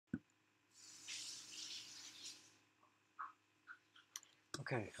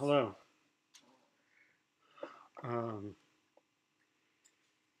Okay, hello. Um,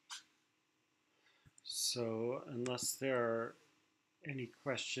 so, unless there are any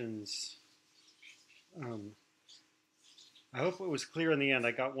questions, um, I hope it was clear in the end.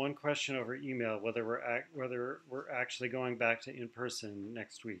 I got one question over email whether we're actually going back to in person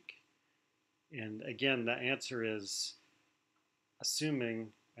next week. And again, the answer is assuming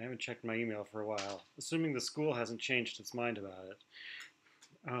I haven't checked my email for a while. Assuming the school hasn't changed its mind about it,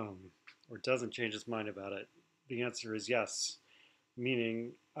 um, or doesn't change its mind about it, the answer is yes.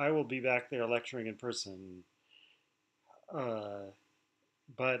 Meaning, I will be back there lecturing in person. Uh,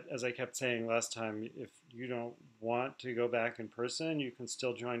 but as I kept saying last time, if you don't want to go back in person, you can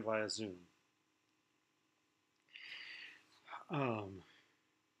still join via Zoom. Um,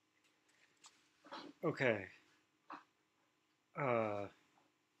 okay.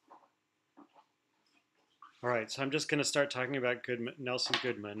 All right, so I'm just going to start talking about Nelson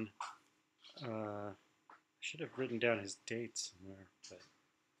Goodman. I should have written down his dates somewhere, but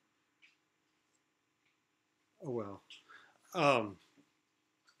oh well. Um,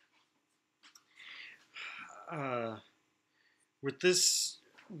 uh, with this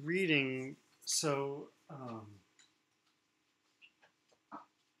reading, so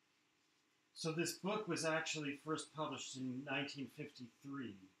this book was actually first published in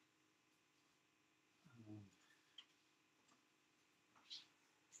 1953.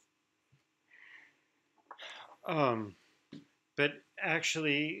 Um, but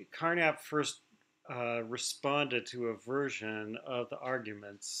actually, Carnap first responded to a version of the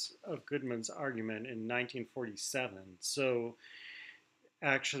arguments of Goodman's argument in 1947. So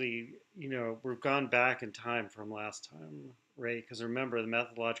actually, we've gone back in time from last time, right? Because remember, the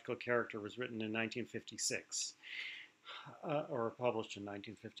methodological character was written in 1956 or published in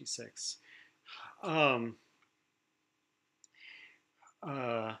 1956. Um,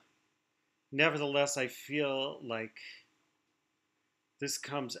 uh, Nevertheless, I feel like this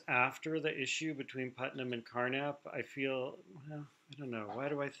comes after the issue between Putnam and Carnap. I feel, well, I don't know. Why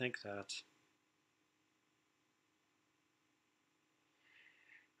do I think that?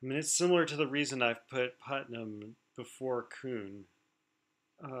 I mean, it's similar to the reason I've put Putnam before Kuhn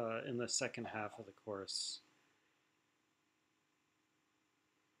in the second half of the course.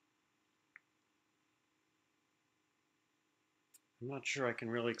 I'm not sure I can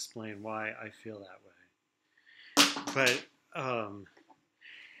really explain why I feel that way. But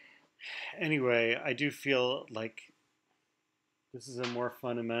anyway, I do feel like this is a more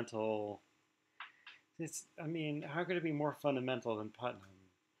fundamental. I mean, how could it be more fundamental than Putnam?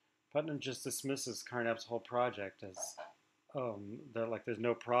 Putnam just dismisses Carnap's whole project as that like there's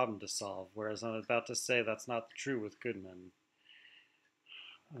no problem to solve, whereas I'm about to say that's not true with Goodman.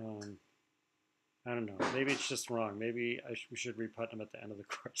 Um, I don't know. Maybe it's just wrong. Maybe we should read Putnam at the end of the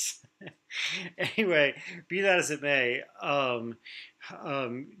course. Anyway, be that as it may,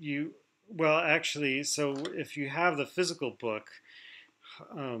 you well actually. So if you have the physical book,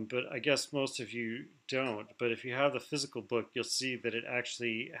 but I guess most of you don't. But if you have the physical book, you'll see that it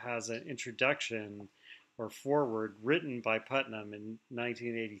actually has an introduction or foreword written by Putnam in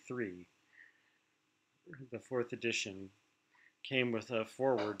 1983. The fourth edition came with a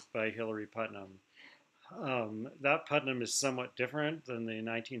foreword by Hilary Putnam. That Putnam is somewhat different than the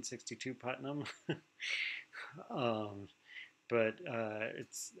 1962 Putnam, um, but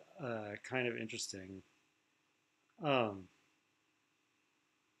it's kind of interesting. Um,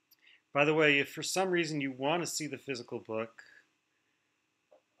 by the way, if for some reason you want to see the physical book,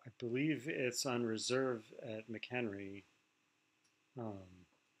 I believe it's on reserve at McHenry, um,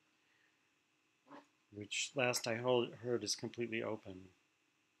 which last I heard is completely open.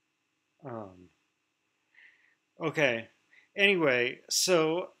 Um, okay. Anyway,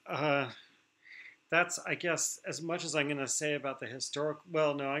 so that's, I guess, as much as I'm going to say about the historical.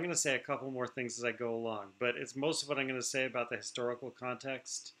 Well, no, I'm going to say a couple more things as I go along, but it's most of what I'm going to say about the historical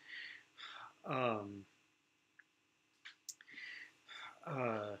context. Um,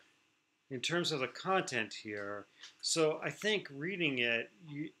 uh, in terms of the content here, so I think reading it,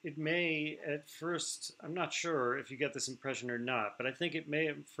 it may at first, I'm not sure if you get this impression or not, but I think it may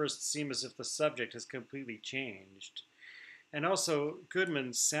at first seem as if the subject has completely changed. And also,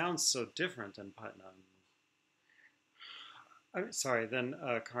 Goodman sounds so different than Putnam. I'm sorry, than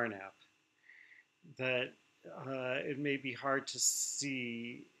Carnap, that it may be hard to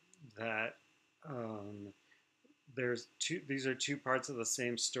see that um, there's two. These are two parts of the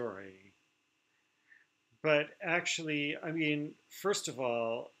same story. But actually, I mean, first of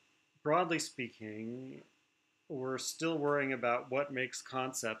all, broadly speaking, we're still worrying about what makes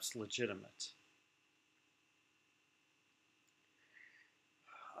concepts legitimate.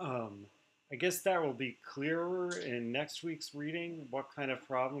 Um, I guess that will be clearer in next week's reading what kind of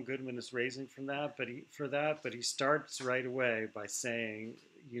problem Goodman is raising from that. But he starts right away by saying,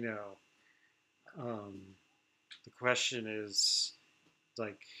 you know, um, the question is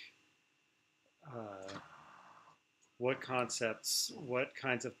like, uh, what kinds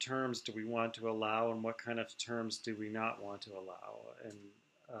of terms do we want to allow, and what kind of terms do we not want to allow, and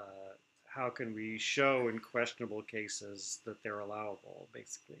how can we show in questionable cases that they're allowable,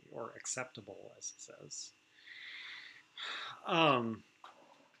 basically, or acceptable, as it says. Um,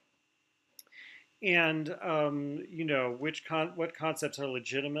 and you know, what concepts are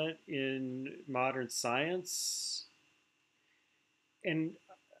legitimate in modern science, and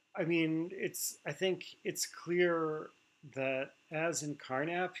I mean, I think it's clear that as in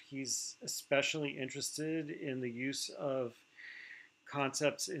Carnap, he's especially interested in the use of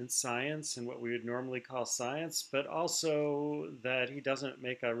concepts in science and what we would normally call science, but also that he doesn't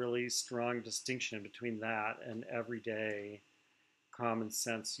make a really strong distinction between that and everyday common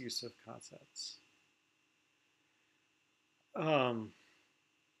sense use of concepts. Um,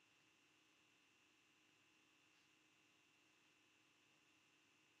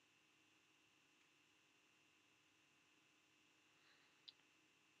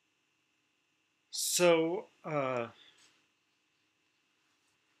 so,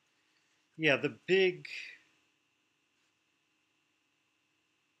 yeah, the big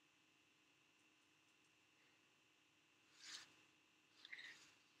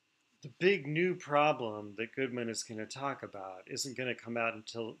new problem that Goodman is going to talk about isn't going to come out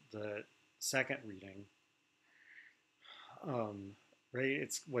until the second reading. Um, right?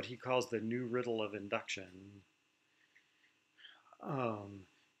 It's what he calls the new riddle of induction. Um,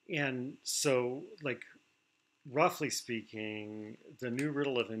 and so, like, roughly speaking, the new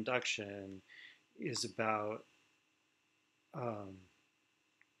riddle of induction is about um,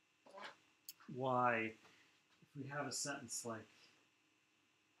 why, if we have a sentence like,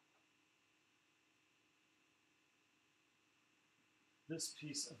 this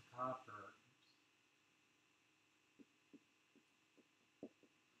piece of copper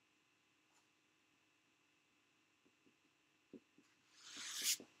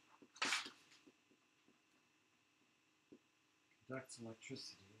conducts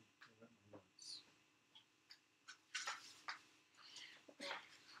electricity.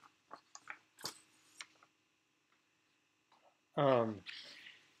 Um,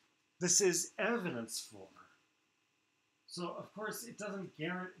 this is evidence for. So of course it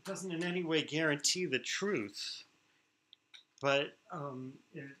doesn't in any way guarantee the truth, but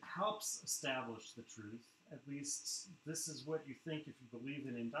it helps establish the truth. At least this is what you think if you believe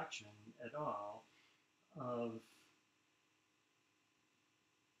in induction at all. Of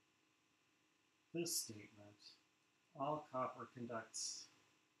this statement, all copper conducts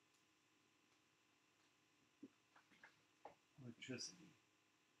electricity.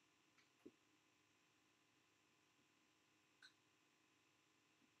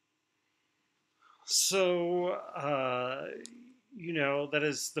 So, you know, that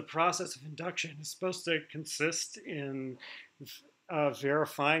is the process of induction is supposed to consist in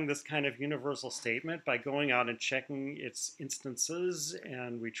verifying this kind of universal statement by going out and checking its instances,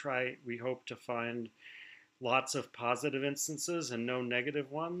 and we hope to find lots of positive instances and no negative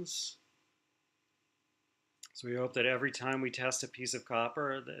ones. So we hope that every time we test a piece of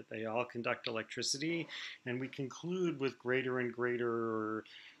copper that they all conduct electricity, and we conclude with greater and greater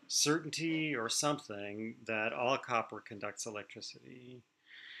certainty or something that all copper conducts electricity.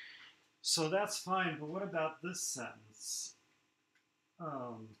 So that's fine, but what about this sentence?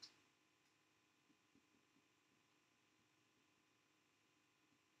 Um,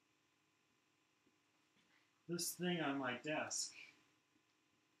 this thing on my desk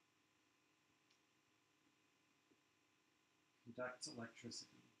conducts electricity.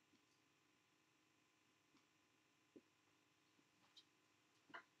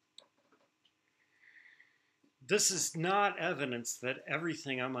 This is not evidence that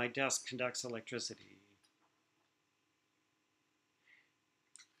everything on my desk conducts electricity.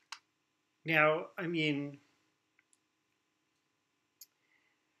 Now, I mean,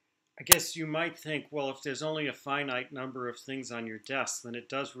 I guess you might think, well, if there's only a finite number of things on your desk, then it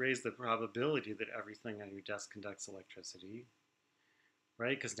does raise the probability that everything on your desk conducts electricity,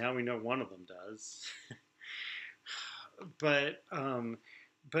 right? Because now we know one of them does. but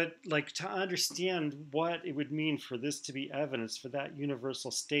but like to understand what it would mean for this to be evidence for that universal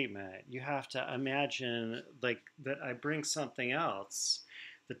statement, you have to imagine like that I bring something else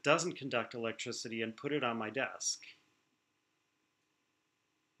that doesn't conduct electricity and put it on my desk.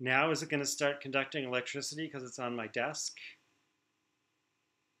 Now is it going to start conducting electricity because it's on my desk?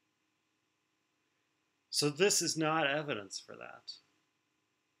 So this is not evidence for that.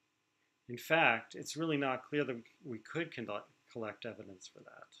 In fact, it's really not clear that we could collect evidence for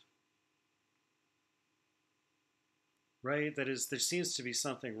that. Right? That is, there seems to be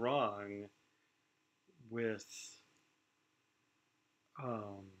something wrong with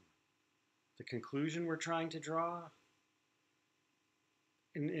the conclusion we're trying to draw.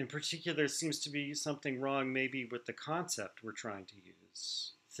 In particular, there seems to be something wrong maybe with the concept we're trying to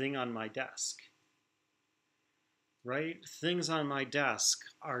use. Thing on my desk. Right? Things on my desk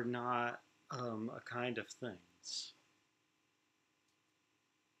are not a kind of things.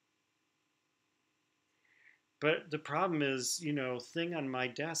 But the problem is, you know, thing on my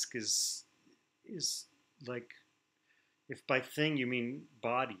desk is like, if by thing you mean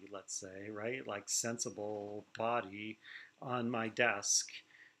body, let's say, right? Like sensible body on my desk.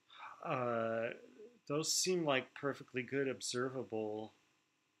 Uh, those seem like perfectly good observable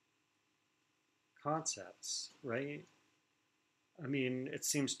concepts, right? I mean, it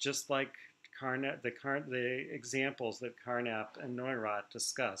seems just like the examples that Carnap and Neurath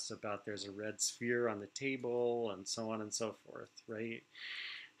discuss about there's a red sphere on the table and so on and so forth, right?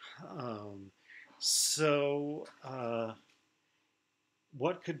 Um, so,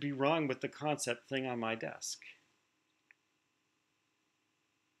 what could be wrong with the concept thing on my desk?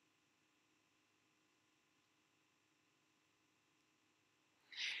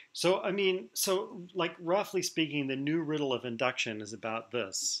 So, I mean, so like roughly speaking, the new riddle of induction is about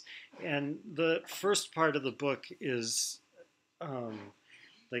this. And the first part of the book is um,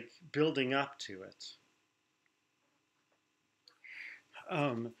 like building up to it.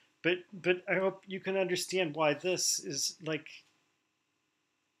 Um, but I hope you can understand why this is like,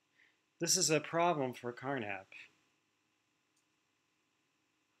 this is a problem for Carnap,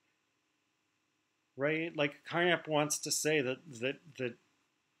 right? Like Carnap wants to say that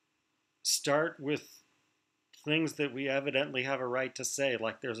start with things that we evidently have a right to say,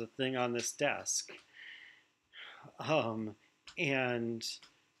 like there's a thing on this desk, um, and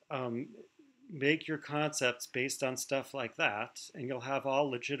um, make your concepts based on stuff like that, and you'll have all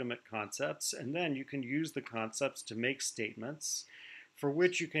legitimate concepts, and then you can use the concepts to make statements for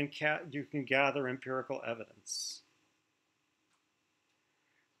which you can gather empirical evidence.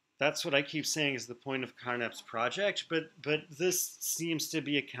 That's what I keep saying is the point of Carnap's project, but this seems to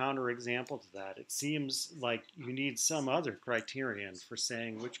be a counterexample to that. It seems like you need some other criterion for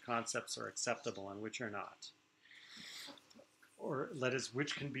saying which concepts are acceptable and which are not. Or that is,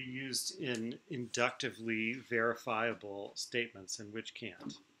 which can be used in inductively verifiable statements and which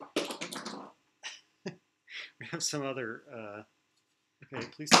can't. We have some other, okay,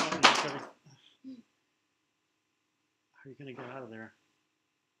 please stop and look everything. How are you going to get out of there?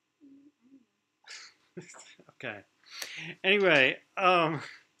 Okay. Anyway, all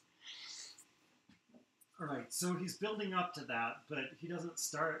right, so he's building up to that, but he doesn't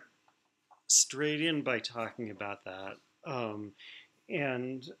start straight in by talking about that.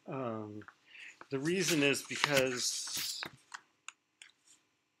 And the reason is because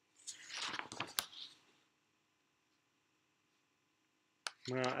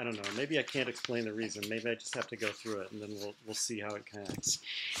well, I don't know. Maybe I can't explain the reason. Maybe I just have to go through it, and then we'll see how it connects.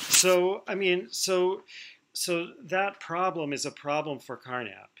 So I mean, so that problem is a problem for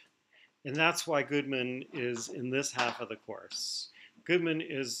Carnap, and that's why Goodman is in this half of the course. Goodman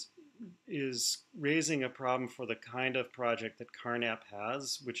is raising a problem for the kind of project that Carnap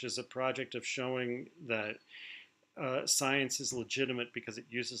has, which is a project of showing that science is legitimate because it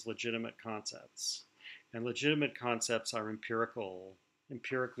uses legitimate concepts, and legitimate concepts are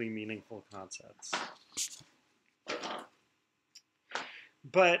empirically meaningful concepts.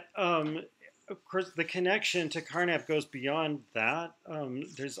 But of course, the connection to Carnap goes beyond that.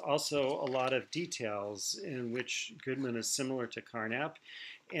 There's also a lot of details in which Goodman is similar to Carnap,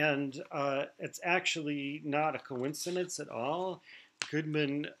 and it's actually not a coincidence at all.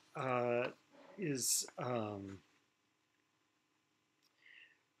 Goodman is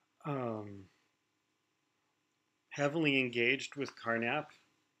heavily engaged with Carnap.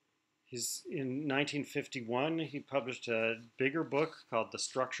 In 1951, he published a bigger book called The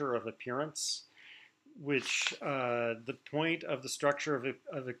Structure of Appearance, which the point of the structure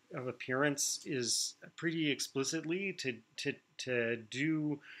of appearance is pretty explicitly to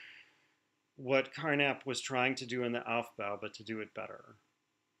do what Carnap was trying to do in the Aufbau, but to do it better.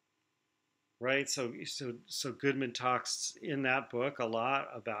 Right? So Goodman talks in that book a lot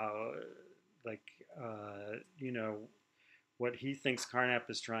about, like, you know, what he thinks Carnap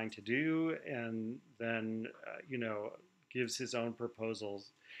is trying to do, and then, you know, gives his own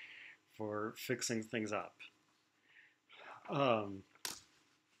proposals for fixing things up.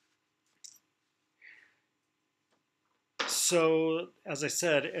 So, as I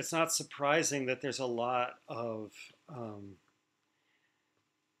said, it's not surprising that there's a lot of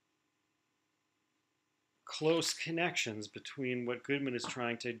close connections between what Goodman is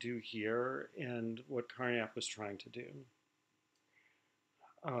trying to do here and what Carnap was trying to do.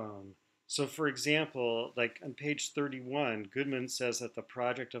 Um, so, for example, like on page 31, Goodman says that the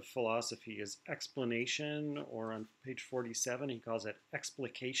project of philosophy is explanation, or on page 47, he calls it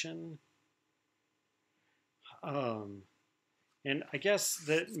explication. Um, and I guess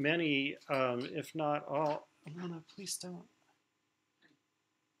that many, if not all, Alana, please don't.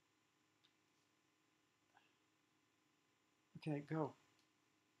 Okay, go.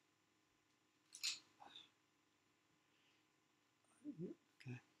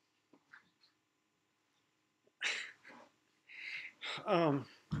 Okay. Um,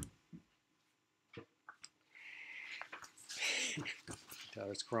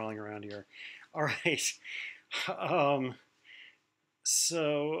 Tyler's crawling around here. All right. Um,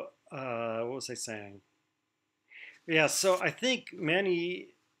 what was I saying? Yeah, so I think many,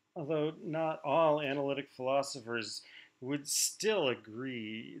 although not all, analytic philosophers would still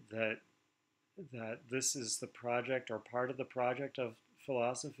agree that this is the project or part of the project of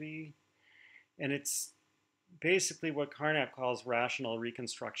philosophy, and it's basically what Carnap calls rational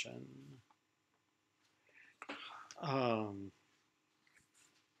reconstruction. Um,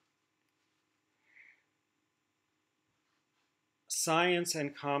 Science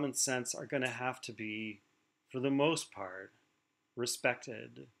and common sense are going to have to be, for the most part,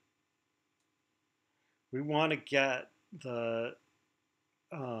 respected. We want to get the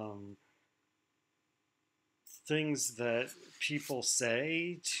um, things that people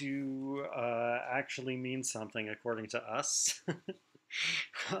say to actually mean something according to us.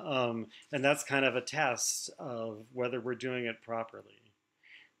 And that's kind of a test of whether we're doing it properly.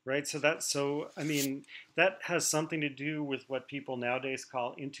 Right, I mean, that has something to do with what people nowadays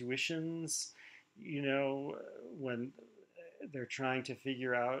call intuitions. You know, when they're trying to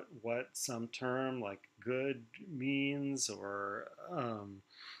figure out what some term like good means, or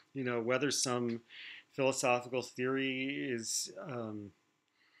whether some philosophical theory is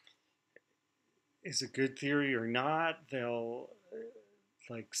a good theory or not. They'll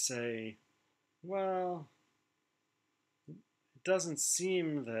like say, well, it doesn't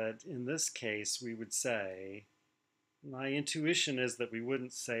seem that in this case we would say. My intuition is that we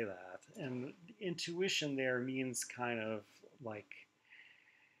wouldn't say that. And intuition there means kind of like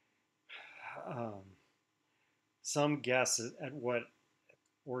um, some guess at what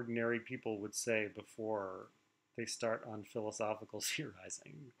ordinary people would say before they start on philosophical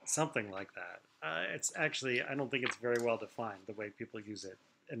theorizing. Something like that. It's actually, I don't think it's very well defined the way people use it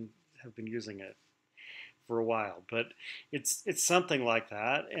and have been using it for a while, but it's something like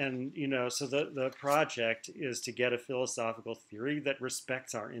that. And so the project is to get a philosophical theory that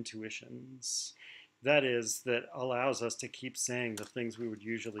respects our intuitions, that is, that allows us to keep saying the things we would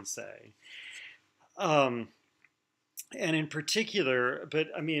usually say. And in particular, but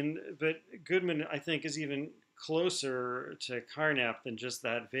Goodman, I think, is even closer to Carnap than just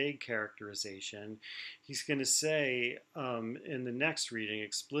that vague characterization. He's going to say in the next reading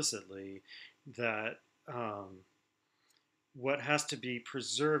explicitly that what has to be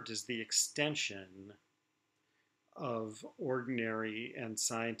preserved is the extension of ordinary and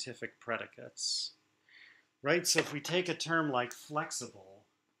scientific predicates, right? So if we take a term like flexible,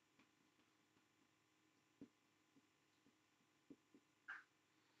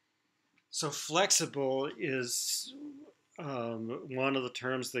 so flexible is one of the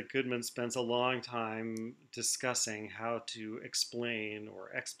terms that Goodman spends a long time discussing how to explain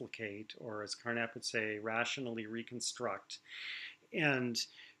or explicate, or as Carnap would say, rationally reconstruct. And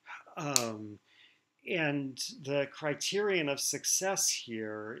the criterion of success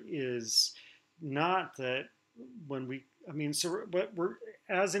here is not that when we, so what we're,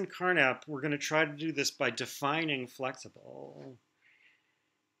 as in Carnap, we're going to try to do this by defining flexible.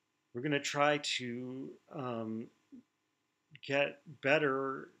 We're going to try to get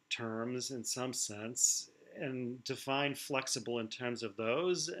better terms in some sense and define flexible in terms of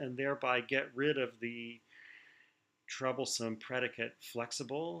those, and thereby get rid of the troublesome predicate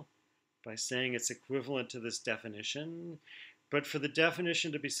flexible by saying it's equivalent to this definition. But for the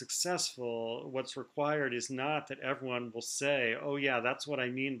definition to be successful, what's required is not that everyone will say, oh yeah, that's what I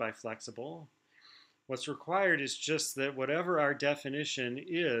mean by flexible. What's required is just that whatever our definition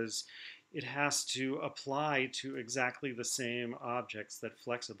is, it has to apply to exactly the same objects that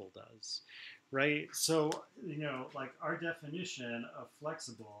flexible does, right? So, like our definition of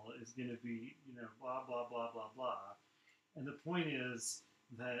flexible is going to be, blah, blah, blah, blah, blah. And the point is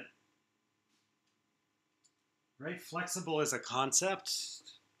that right? Flexible is a concept,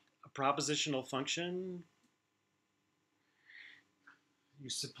 a propositional function. You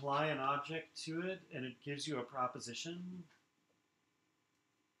supply an object to it, and it gives you a proposition.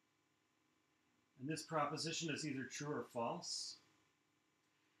 And this proposition is either true or false.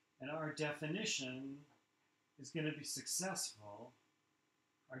 And our definition is going to be successful.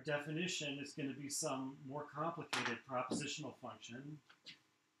 Our definition is going to be some more complicated propositional function.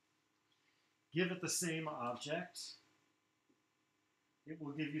 Give it the same object. It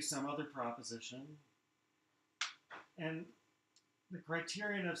will give you some other proposition. And the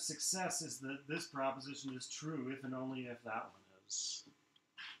criterion of success is that this proposition is true if and only if that one is.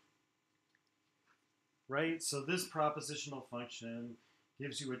 Right? So this propositional function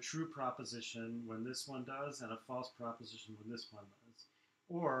gives you a true proposition when this one does and a false proposition when this one does.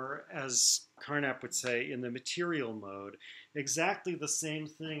 Or, as Carnap would say, in the material mode, exactly the same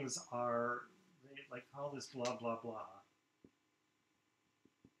things are, they like call this blah, blah, blah.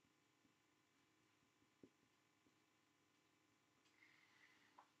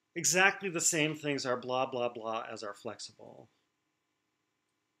 Exactly the same things are blah, blah, blah as are flexible.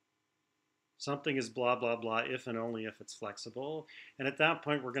 Something is blah, blah, blah if and only if it's flexible. And at that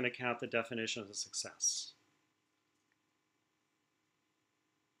point, we're going to count the definition of the success.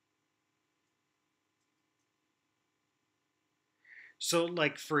 So,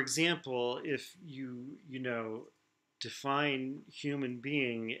 like, for example, if you define human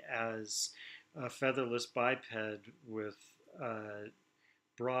being as a featherless biped with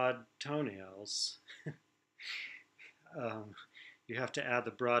broad toenails, you have to add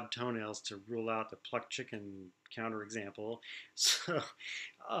the broad toenails to rule out the plucked chicken counterexample. So,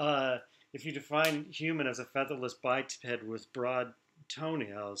 if you define human as a featherless biped with broad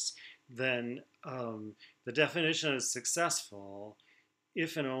toenails, then the definition is successful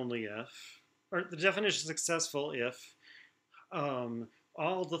if and only if, or the definition is successful if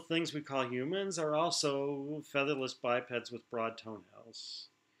all the things we call humans are also featherless bipeds with broad toenails.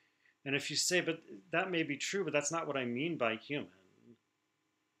 And if you say, but that may be true, but that's not what I mean by human,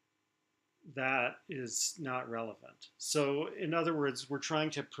 that is not relevant. So, in other words, we're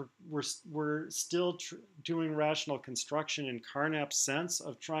still doing rational construction in Carnap's sense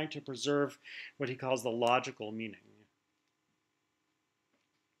of trying to preserve what he calls the logical meaning.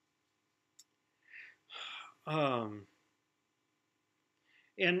 And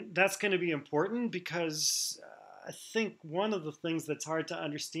that's going to be important because I think one of the things that's hard to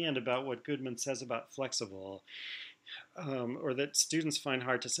understand about what Goodman says about flexible, or that students find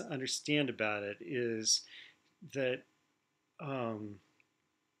hard to understand about it, is that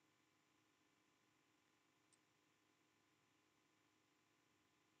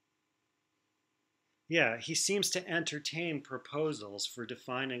yeah, he seems to entertain proposals for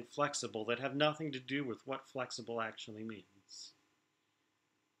defining flexible that have nothing to do with what flexible actually means.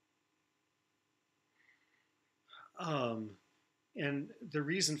 And the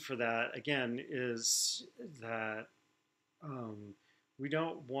reason for that, again, is that we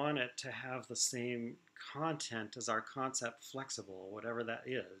don't want it to have the same content as our concept flexible, whatever that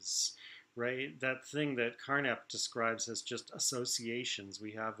is, right? That thing that Carnap describes as just associations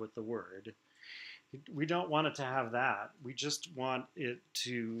we have with the word. We don't want it to have that. We just want it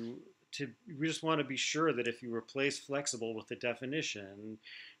we just want to be sure that if you replace flexible with the definition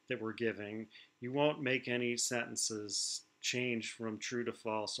that we're giving, you won't make any sentences change from true to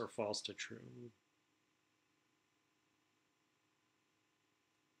false or false to true.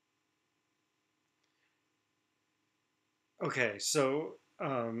 Okay, so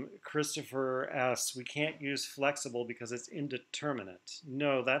Christopher asks, we can't use flexible because it's indeterminate.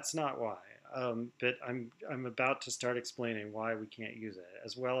 No, that's not why. But I'm about to start explaining why we can't use it,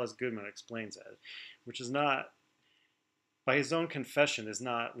 as well as Goodman explains it, which is not, by his own confession, is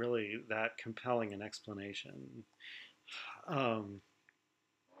not really that compelling an explanation.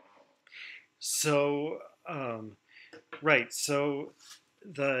 Right. So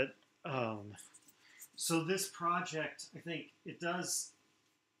so this project, I think it does.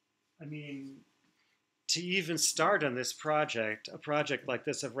 I mean, to even start on this project, a project like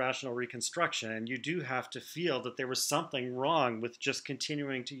this of rational reconstruction, you do have to feel that there was something wrong with just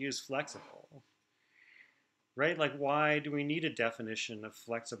continuing to use flexible. Right? Like, why do we need a definition of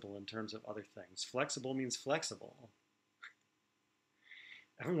flexible in terms of other things? Flexible means flexible.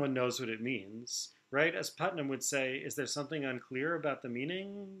 Everyone knows what it means, right? As Putnam would say, is there something unclear about the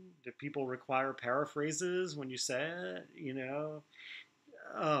meaning? Do people require paraphrases when you say it?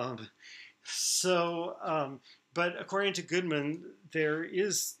 But according to Goodman, there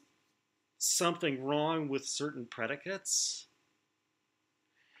is something wrong with certain predicates.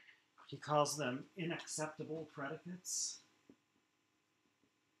 He calls them inacceptable predicates.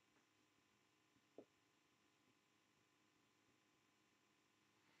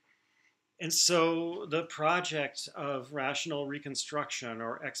 And so the project of rational reconstruction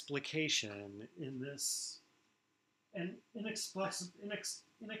or explication in this, and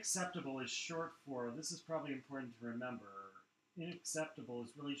inacceptable is short for, this is probably important to remember, inacceptable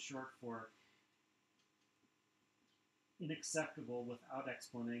is really short for inacceptable without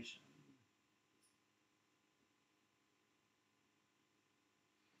explanation.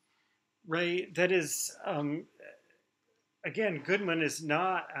 Right, that is, again, Goodman is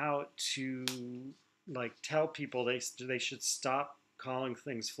not out to like tell people they should stop calling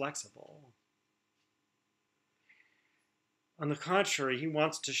things flexible. On the contrary, he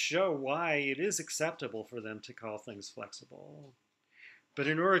wants to show why it is acceptable for them to call things flexible. But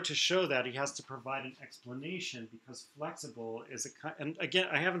in order to show that, he has to provide an explanation because flexible is and again,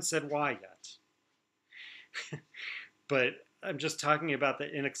 I haven't said why yet. But I'm just talking about the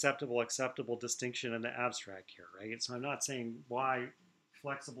inacceptable, acceptable distinction in the abstract here, right? So I'm not saying why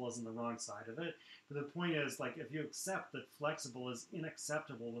flexible is on the wrong side of it. But the point is, like, if you accept that flexible is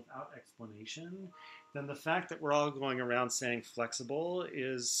inacceptable without explanation, then the fact that we're all going around saying flexible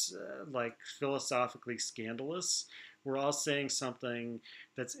is like philosophically scandalous. We're all saying something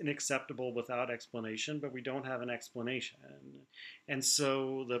that's unacceptable without explanation, but we don't have an explanation. And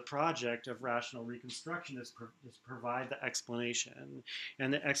so the project of rational reconstruction is provide the explanation.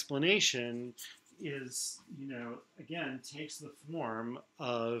 And the explanation is, again, takes the form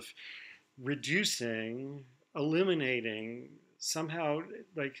of reducing, eliminating, somehow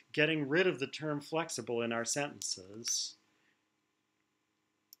like getting rid of the term flexible in our sentences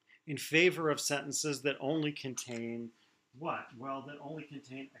in favor of sentences that only contain what? Well, that only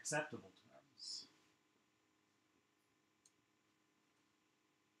contain acceptable terms.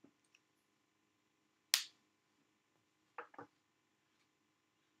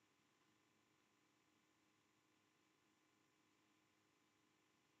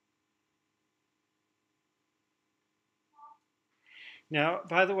 Now,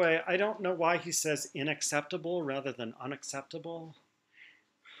 by the way, I don't know why he says inacceptable rather than unacceptable.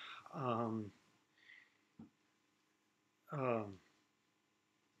 I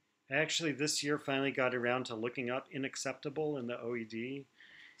actually this year finally got around to looking up inacceptable in the OED.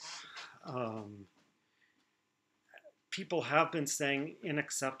 People have been saying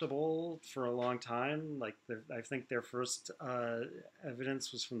unacceptable for a long time. Like I think their first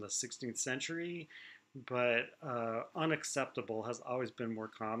evidence was from the 16th century, but unacceptable has always been more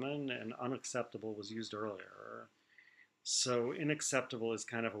common, and unacceptable was used earlier. So unacceptable is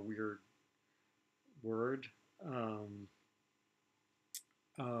kind of a weird word.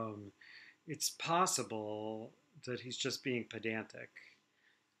 It's possible that he's just being pedantic.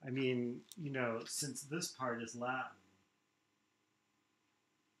 I mean, since this part is Latin,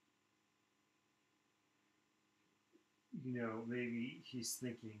 maybe he's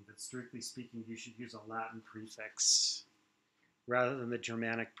thinking that strictly speaking, you should use a Latin prefix rather than the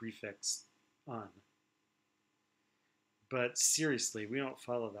Germanic prefix "un." But seriously, we don't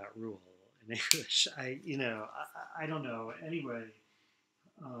follow that rule in English. I don't know. Anyway,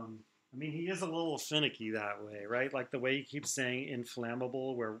 I mean, he is a little finicky that way, right? Like the way he keeps saying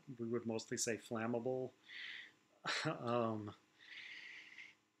inflammable, where we would mostly say flammable. But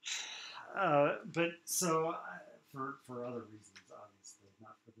so for other reasons, obviously,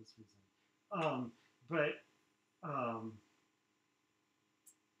 not for this reason.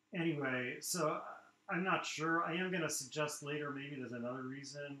 Anyway, so I'm not sure. I am going to suggest later maybe there's another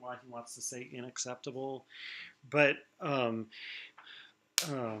reason why he wants to say unacceptable. But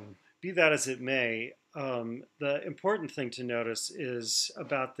be that as it may, the important thing to notice is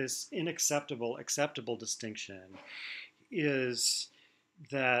about this inacceptable, acceptable distinction is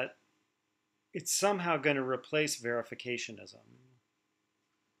that it's somehow going to replace verificationism.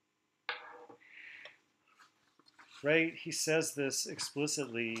 Right? He says this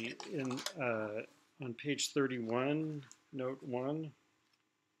explicitly in on page 31, note 1.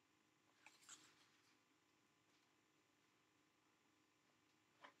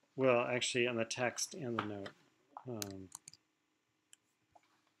 Well, actually, on the text and the note.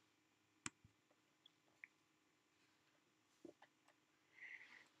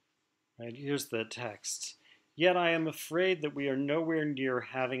 Right, here's the text. Yet I am afraid that we are nowhere near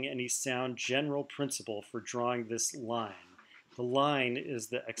having any sound general principle for drawing this line. The line is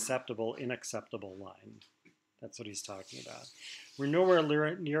the acceptable, unacceptable line. That's what he's talking about. We're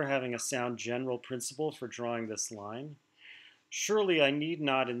nowhere near having a sound general principle for drawing this line. Surely I need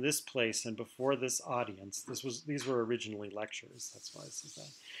not in this place and before this audience. These were originally lectures. That's why it says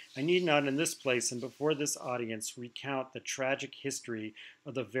that. I need not in this place and before this audience recount the tragic history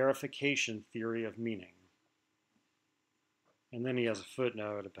of the verification theory of meaning. And then he has a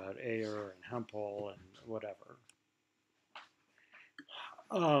footnote about Ayer and Hempel and whatever.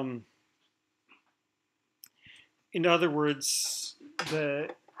 In other words,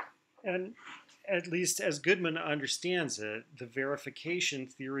 and at least as Goodman understands it, the verification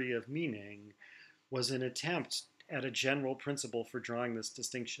theory of meaning was an attempt at a general principle for drawing this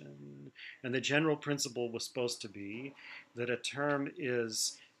distinction. And the general principle was supposed to be that a term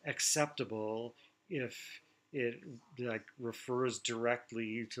is acceptable if it like refers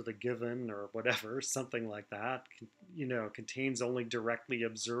directly to the given or whatever, something like that, contains only directly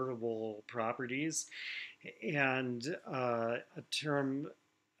observable properties, and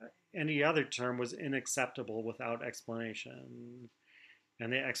any other term was unacceptable without explanation.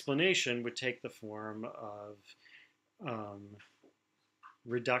 And the explanation would take the form of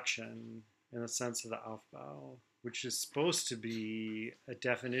reduction in the sense of the Aufbau, which is supposed to be a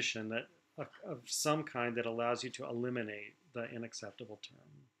definition that of some kind that allows you to eliminate the unacceptable term.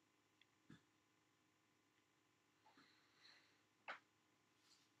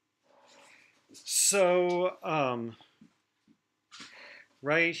 So,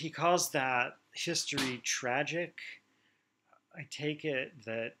 right, he calls that history tragic. I take it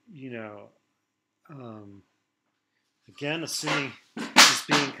that, again, assuming he's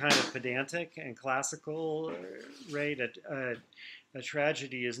being kind of pedantic and classical, right, a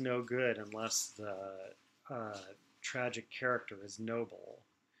tragedy is no good unless the tragic character is noble,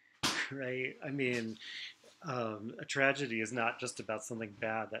 right? I mean, a tragedy is not just about something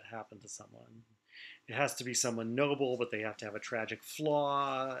bad that happened to someone. It has to be someone noble, but they have to have a tragic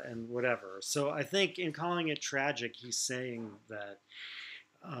flaw and whatever. So I think in calling it tragic, he's saying that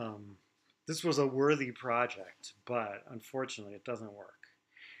this was a worthy project, but unfortunately it doesn't work.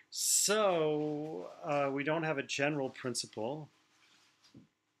 So we don't have a general principle.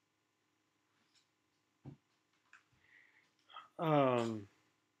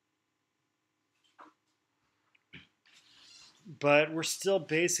 But we're still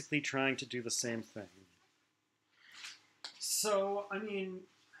basically trying to do the same thing. So, I mean,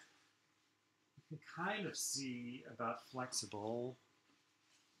 you can kind of see about flexible.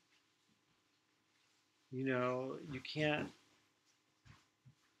 You can't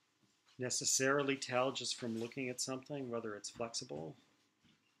necessarily tell just from looking at something whether it's flexible.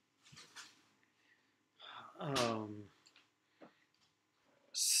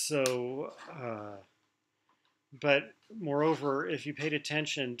 But moreover, if you paid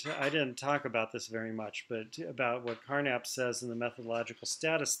attention to, I didn't talk about this very much, but about what Carnap says in the methodological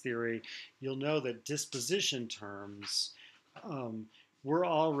status theory, you'll know that disposition terms were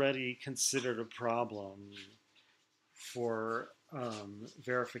already considered a problem for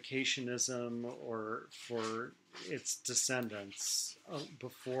verificationism or for its descendants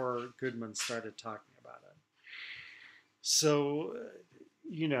before Goodman started talking about it. So,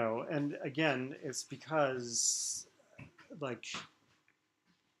 and again, it's because,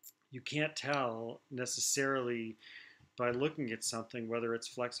 you can't tell necessarily by looking at something whether it's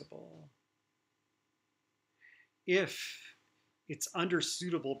flexible. If it's under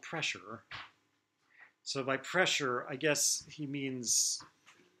suitable pressure, so by pressure, I guess he means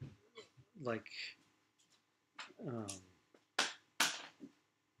like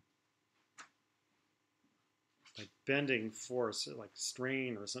bending force, like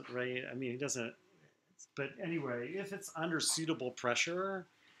strain or something, right? I mean, he doesn't, but anyway, if it's under suitable pressure,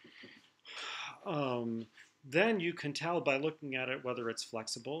 then you can tell by looking at it whether it's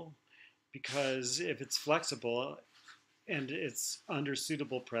flexible, because if it's flexible and it's under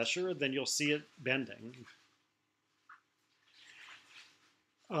suitable pressure, then you'll see it bending.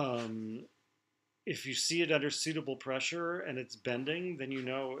 If you see it under suitable pressure and it's bending, then you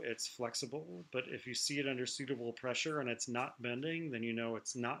know it's flexible. But if you see it under suitable pressure and it's not bending, then you know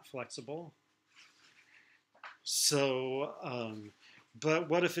it's not flexible. So, but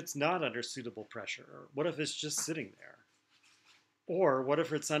what if it's not under suitable pressure? What if it's just sitting there? Or what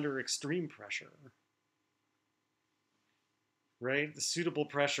if it's under extreme pressure? Right? The suitable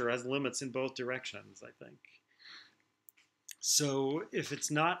pressure has limits in both directions, I think. So if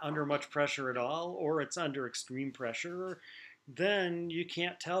it's not under much pressure at all, or it's under extreme pressure, then you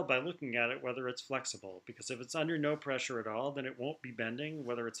can't tell by looking at it whether it's flexible. Because if it's under no pressure at all, then it won't be bending,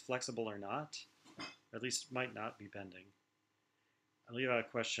 whether it's flexible or not. Or at least it might not be bending. I'll leave out a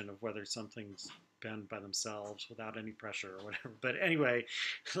question of whether something's bend by themselves without any pressure or whatever. But anyway,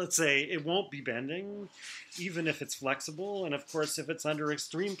 let's say it won't be bending, even if it's flexible. And of course, if it's under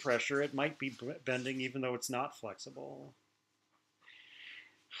extreme pressure, it might be bending even though it's not flexible.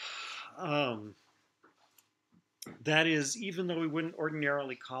 That is, even though we wouldn't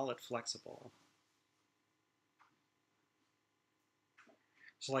ordinarily call it flexible.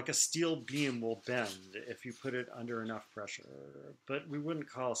 So like a steel beam will bend if you put it under enough pressure, but we wouldn't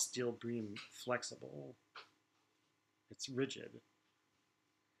call a steel beam flexible. It's rigid.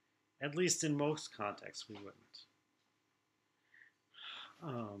 At least in most contexts, we wouldn't.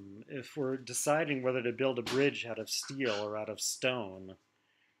 If we're deciding whether to build a bridge out of steel or out of stone,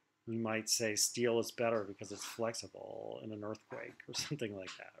 we might say steel is better because it's flexible in an earthquake or something like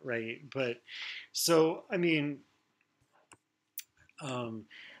that, right? But so, I mean,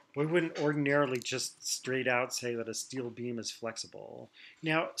 we wouldn't ordinarily just straight out say that a steel beam is flexible.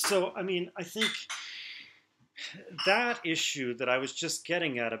 Now, so, I mean, I think that issue that I was just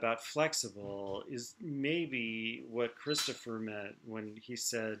getting at about flexible is maybe what Christopher meant when he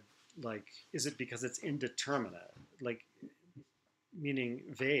said, like, is it because it's indeterminate? Like, meaning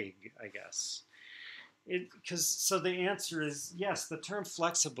vague, I guess. So the answer is yes. The term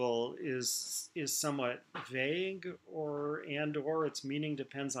flexible is somewhat vague, or its meaning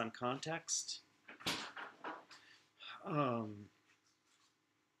depends on context.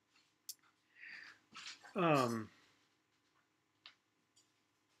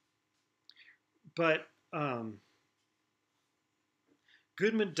 But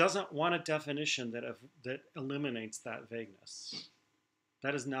Goodman doesn't want a definition that eliminates that vagueness.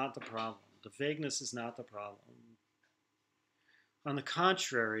 That is not the problem. The vagueness is not the problem. On the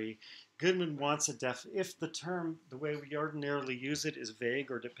contrary, Goodman wants if the term, the way we ordinarily use it, is vague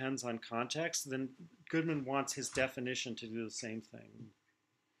or depends on context, then Goodman wants his definition to do the same thing.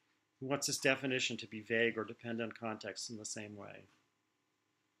 He wants his definition to be vague or depend on context in the same way.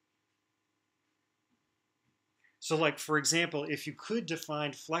 So like, for example, if you could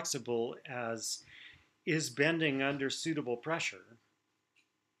define flexible as is bending under suitable pressure,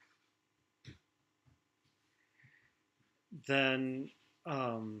 then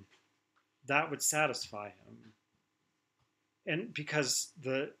that would satisfy him. And because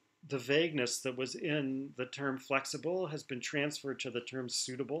the vagueness that was in the term flexible has been transferred to the term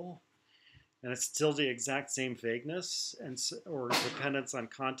suitable, and it's still the exact same vagueness or dependence on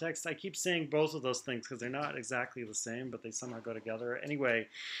context. I keep saying both of those things because they're not exactly the same, but they somehow go together. Anyway,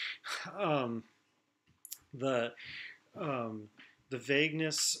 the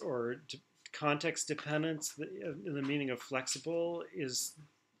vagueness or context dependence in the meaning of flexible is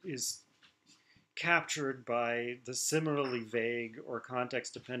captured by the similarly vague or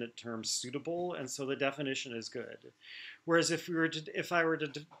context dependent term suitable, and so the definition is good. Whereas if I were to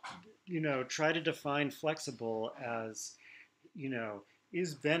try to define flexible as,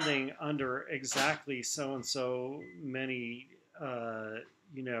 is bending under exactly so and so many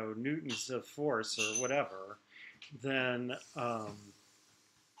newtons of force or whatever, then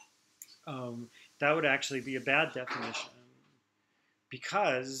that would actually be a bad definition,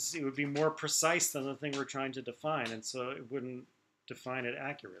 because it would be more precise than the thing we're trying to define, and so it wouldn't define it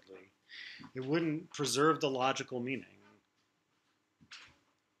accurately. It wouldn't preserve the logical meaning.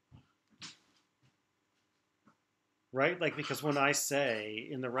 Right? Like, because when I say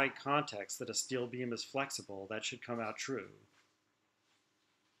in the right context that a steel beam is flexible, that should come out true.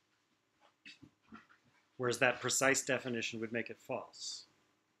 Whereas that precise definition would make it false.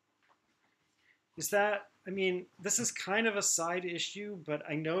 Is that, I mean, this is kind of a side issue, but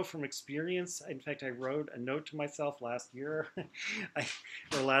I know from experience, in fact, I wrote a note to myself last year,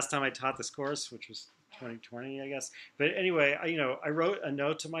 or last time I taught this course, which was 2020, I guess. But anyway, I wrote a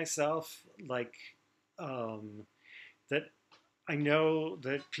note to myself, like, that I know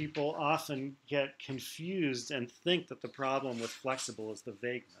that people often get confused and think that the problem with flexible is the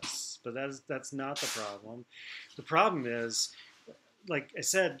vagueness, but that's not the problem. The problem is, like I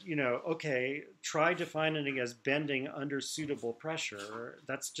said, okay, try defining it as bending under suitable pressure.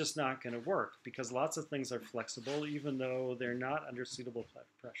 That's just not going to work, because lots of things are flexible even though they're not under suitable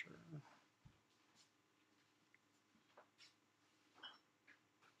pressure.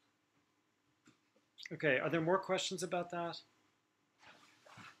 Okay, are there more questions about that?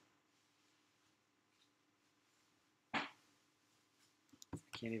 I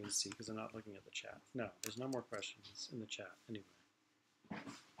can't even see because I'm not looking at the chat. No, there's no more questions in the chat anyway.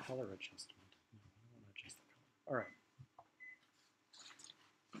 Color adjustment. No, I don't want to adjust the color.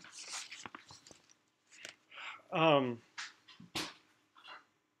 All right.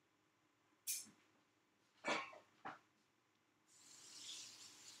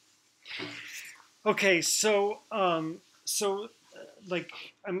 Okay, like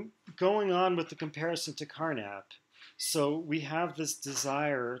I'm going on with the comparison to Carnap. So we have this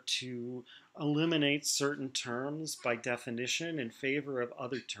desire to eliminate certain terms by definition in favor of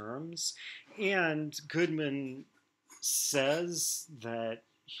other terms, and Goodman says that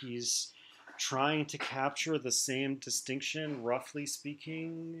he's trying to capture the same distinction, roughly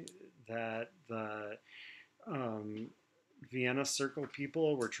speaking, that the um, Vienna Circle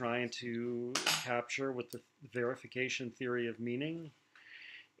people were trying to capture with the verification theory of meaning.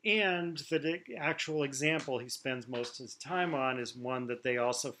 And the actual example he spends most of his time on is one that they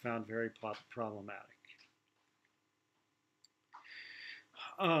also found very problematic.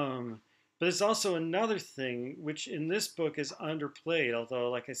 Um, but there's also another thing which in this book is underplayed,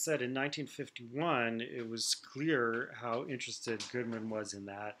 although, like I said, in 1951, it was clear how interested Goodman was in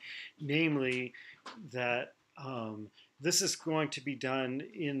that, namely that this is going to be done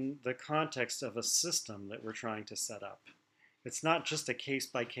in the context of a system that we're trying to set up. It's not just a case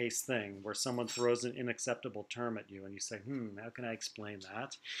by case thing where someone throws an unacceptable term at you and you say, how can I explain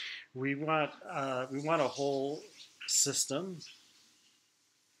that? We want a whole system.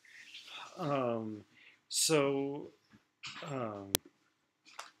 Um, so, um,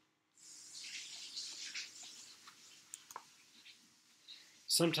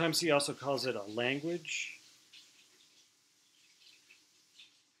 sometimes he also calls it a language.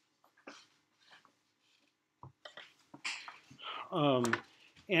 Um,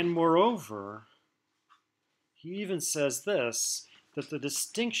 and moreover, he even says this that the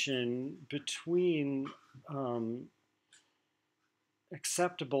distinction between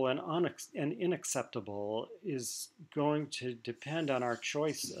acceptable and unacceptable is going to depend on our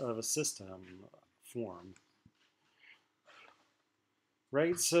choice of a system form,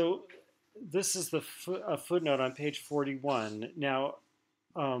 right? So this is a footnote on page 41. Now,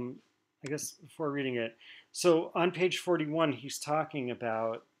 I guess before reading it, so on page 41, he's talking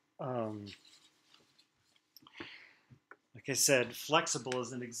about, like I said, flexible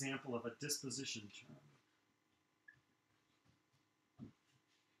is an example of a disposition term.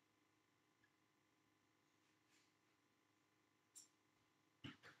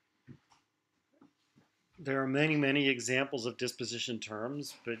 There are many, many examples of disposition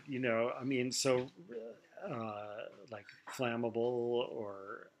terms, but like flammable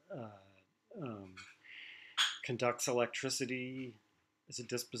or um, conducts electricity is a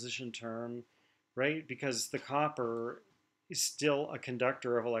disposition term, right? Because the copper is still a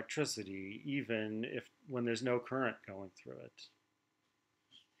conductor of electricity, even if when there's no current going through it.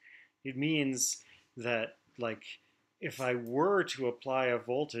 It means that, like, if I were to apply a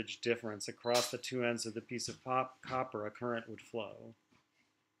voltage difference across the two ends of the piece of copper, a current would flow.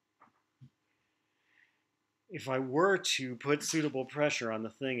 If I were to put suitable pressure on the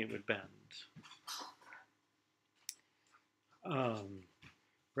thing, it would bend.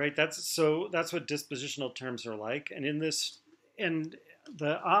 Right? That's what dispositional terms are like, and and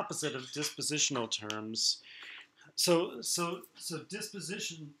the opposite of dispositional terms. So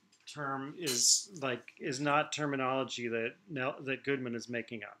disposition term is not terminology that Goodman is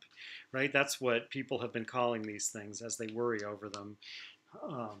making up, right? That's what people have been calling these things as they worry over them.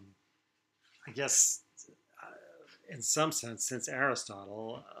 Um, I guess in some sense since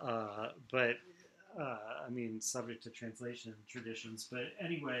Aristotle, but I mean subject to translation traditions. But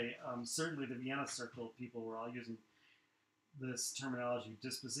anyway, certainly the Vienna Circle people were all using this terminology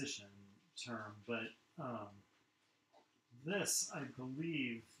disposition term, but this, I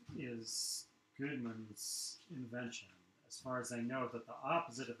believe, is Goodman's invention. As far as I know, that the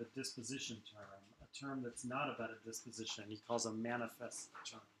opposite of a disposition term, a term that's not about a disposition, he calls a manifest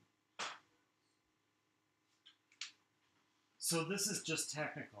term. So this is just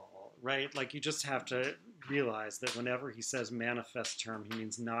technical, right? Like you just have to realize that whenever he says manifest term, he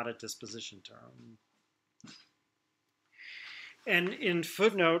means not a disposition term. And in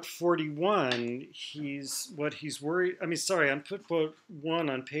footnote 41, he's worried. I mean, sorry, on footnote 1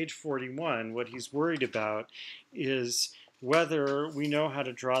 on page 41, what he's worried about is whether we know how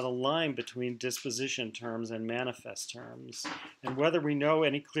to draw the line between disposition terms and manifest terms, and whether we know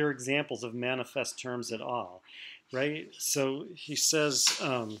any clear examples of manifest terms at all, right? So he says,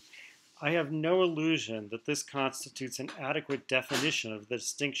 I have no illusion that this constitutes an adequate definition of the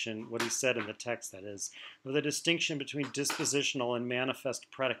distinction, what he said in the text, that is, of the distinction between dispositional and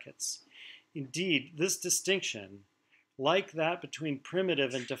manifest predicates. Indeed, this distinction, like that between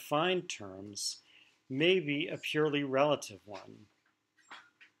primitive and defined terms, may be a purely relative one.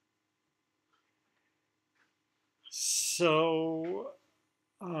 So,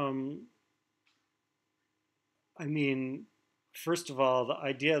 I mean, first of all, the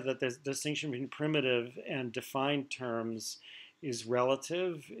idea that the distinction between primitive and defined terms is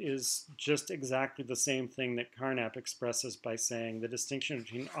relative is just exactly the same thing that Carnap expresses by saying the distinction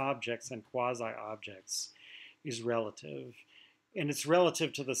between objects and quasi-objects is relative. And it's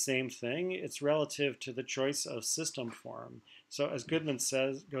relative to the same thing. It's relative to the choice of system form. So as Goodman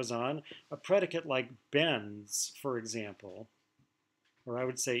goes on, a predicate like bends, for example, or I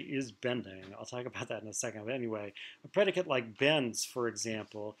would say is bending. I'll talk about that in a second. But anyway, a predicate like bends, for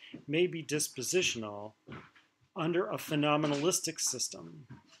example, may be dispositional under a phenomenalistic system.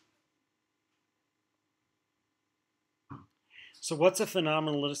 So what's a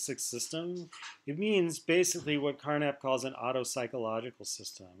phenomenalistic system? It means basically what Carnap calls an autopsychological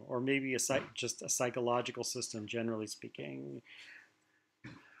system, or maybe just a psychological system, generally speaking.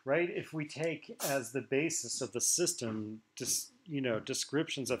 Right? If we take as the basis of the system,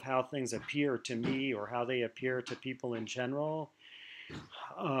 descriptions of how things appear to me or how they appear to people in general,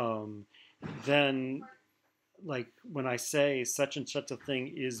 then, like when I say such and such a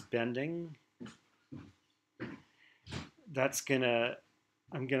thing is bending,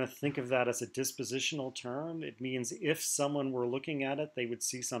 I'm gonna think of that as a dispositional term. It means if someone were looking at it, they would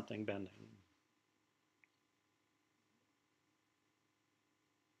see something bending.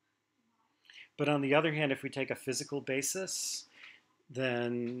 But on the other hand, if we take a physical basis,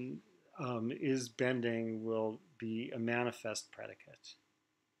 then is bending will be a manifest predicate.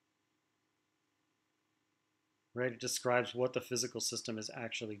 Right? It describes what the physical system is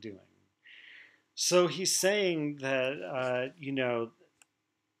actually doing. So he's saying that,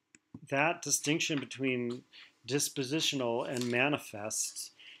 that distinction between dispositional and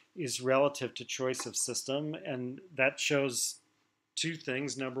manifest is relative to choice of system, and that shows two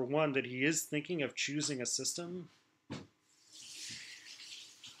things. Number one, that he is thinking of choosing a system,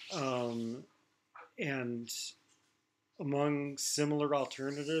 and among similar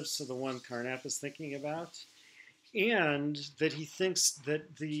alternatives to the one Carnap is thinking about, and that he thinks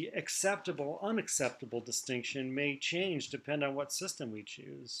that the acceptable, unacceptable distinction may change depending on what system we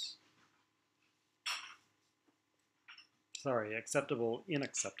choose. Sorry, acceptable,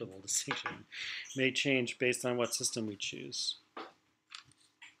 unacceptable distinction may change based on what system we choose.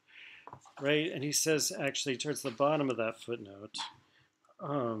 Right? And he says, actually, towards the bottom of that footnote,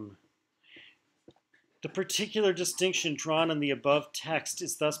 the particular distinction drawn in the above text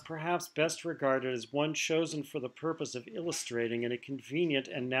is thus perhaps best regarded as one chosen for the purpose of illustrating in a convenient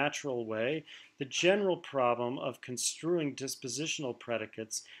and natural way the general problem of construing dispositional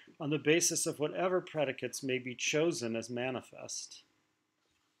predicates on the basis of whatever predicates may be chosen as manifest.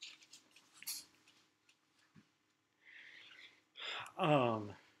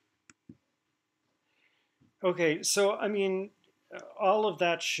 Okay, so I mean, all of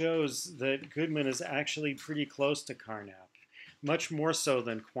that shows that Goodman is actually pretty close to Carnap, much more so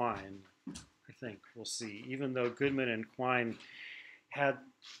than Quine, I think we'll see, even though Goodman and Quine had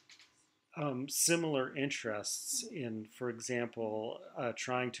similar interests in, for example,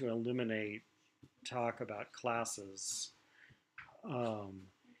 trying to eliminate talk about classes,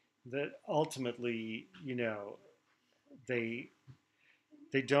 that ultimately, they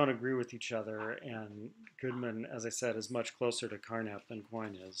don't agree with each other, and Goodman, as I said, is much closer to Carnap than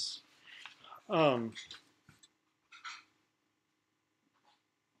Quine is.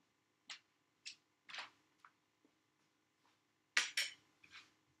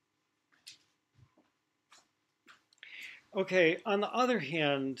 Okay, on the other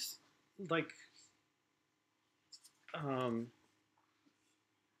hand, like,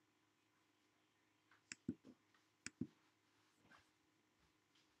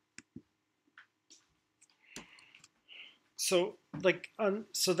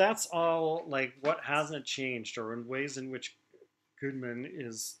 so that's all like what hasn't changed, or in ways in which Goodman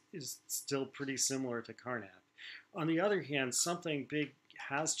is still pretty similar to Carnap. On the other hand, something big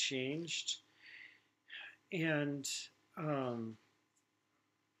has changed, and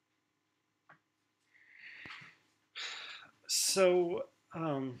so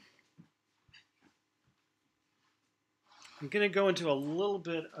I'm going to go into a little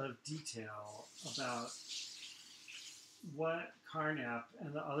bit of detail about what Carnap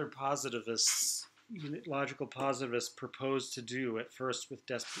and the other positivists, logical positivists, proposed to do at first with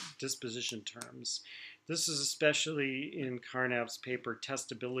disposition terms. This is especially in Carnap's paper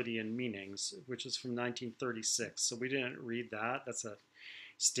Testability and Meanings, which is from 1936. So we didn't read that. That's a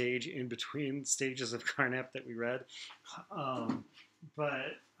stage in between stages of Carnap that we read. And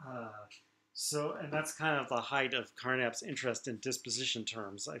that's kind of the height of Carnap's interest in disposition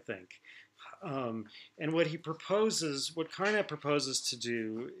terms, I think. And what Carnap proposes to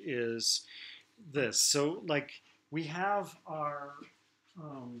do is this. So, like, we have our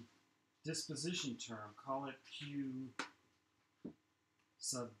disposition term, call it Q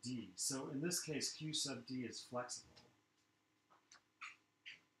sub D. So in this case, Q sub D is flexible.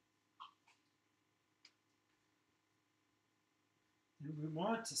 And we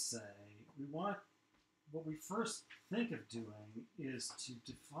want to say, what we first think of doing is to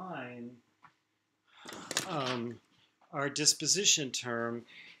define our disposition term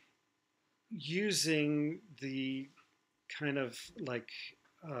using the kind of like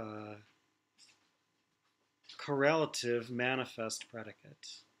correlative manifest predicate,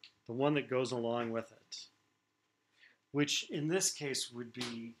 the one that goes along with it, which in this case would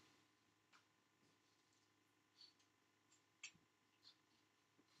be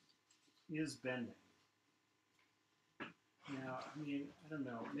is bending. Now, I mean, I don't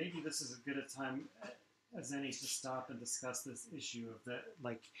know, maybe this is as good a time as any to stop and discuss this issue of the,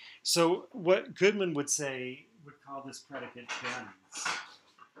 like, so what Goodman would say, would call this predicate bends.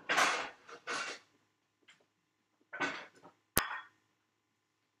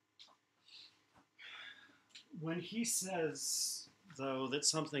 When he says, though, that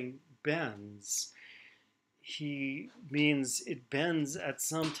something bends, he means it bends at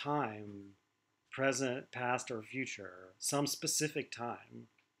some time, present, past, or future, some specific time.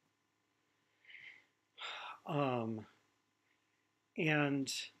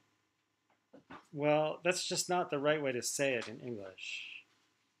 And, well, that's just not the right way to say it in English.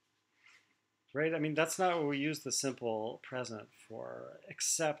 Right? I mean, that's not what we use the simple present for,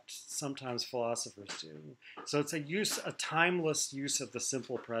 except sometimes philosophers do. So it's a timeless use of the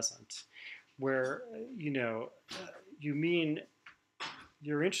simple present, where, you mean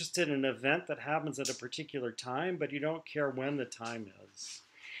you're interested in an event that happens at a particular time, but you don't care when the time is.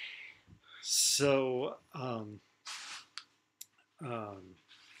 So,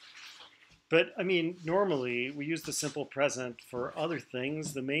 but I mean, normally we use the simple present for other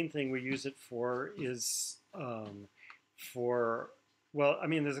things. The main thing we use it for is well, I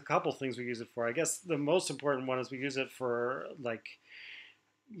mean, there's a couple things we use it for. I guess the most important one is we use it for, like,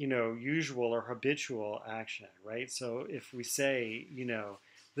 usual or habitual action, right? So if we say,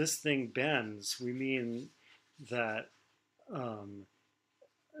 this thing bends, we mean that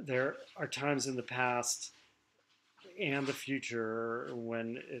there are times in the past and the future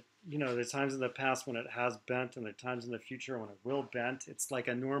when it, there are times in the past when it has bent, and there are times in the future when it will bend. It's like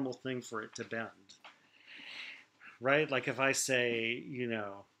a normal thing for it to bend, right? Like if I say,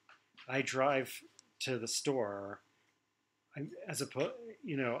 I drive to the store, I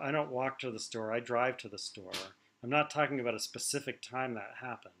don't walk to the store, I drive to the store. I'm not talking about a specific time that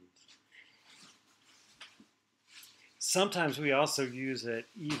happened. Sometimes we also use it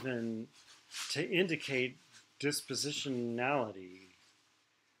even to indicate dispositionality,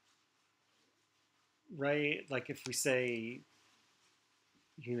 right? Like if we say,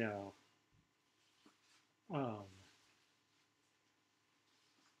 I'm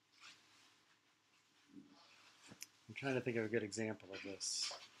trying to think of a good example of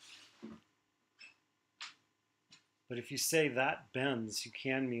this. But if you say that bends, you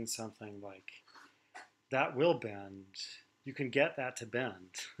can mean something like that will bend. You can get that to bend,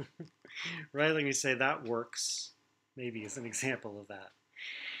 right? Like you say that works, maybe is an example of that.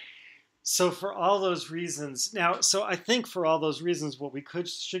 So for all those reasons, so I think for all those reasons, what we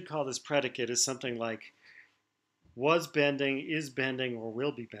should call this predicate is something like was bending, is bending, or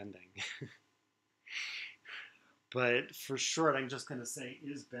will be bending. But for short, I'm just going to say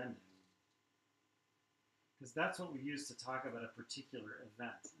is bending. Because that's what we use to talk about a particular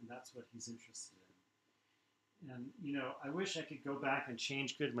event, and that's what he's interested in. And, I wish I could go back and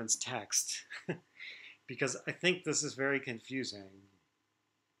change Goodman's text, because I think this is very confusing.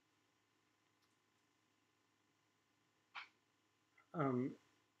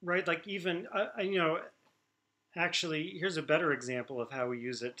 Right, like even, actually, here's a better example of how we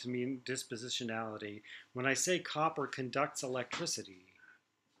use it to mean dispositionality. When I say copper conducts electricity,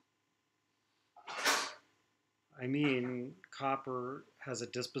 I mean copper has a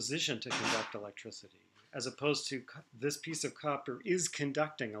disposition to conduct electricity, as opposed to this piece of copper is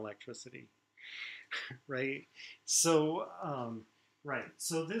conducting electricity, right? So, right,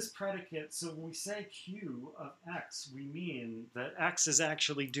 so this predicate, so when we say Q of X, we mean that X is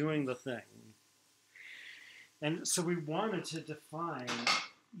actually doing the thing. And so we wanted to define,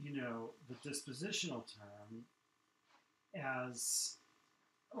 the dispositional term as,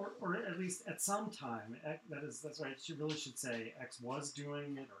 or at least at some time, that's why you really should say X was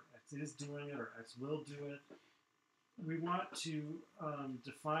doing it, or X is doing it, or X will do it. We want to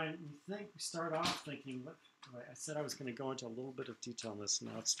define, we start off thinking, I said I was going to go into a little bit of detail on this,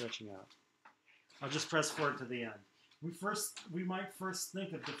 now it's stretching out. I'll just press forward to the end. We might first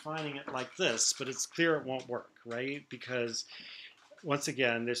think of defining it like this, but it's clear it won't work, right? Because once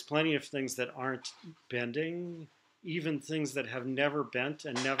again, there's plenty of things that aren't bending, even things that have never bent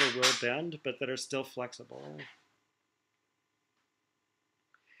and never will bend, but that are still flexible.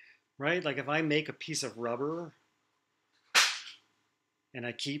 Right? Like if I make a piece of rubber and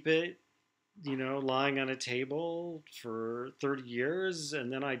I keep it, lying on a table for 30 years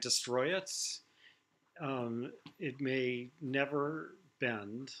and then I destroy it, it may never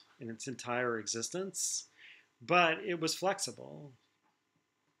bend in its entire existence, but it was flexible.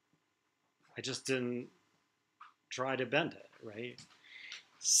 I just didn't try to bend it, right?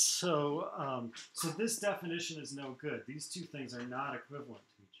 So, so this definition is no good. These two things are not equivalent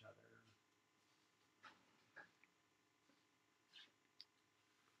to each other.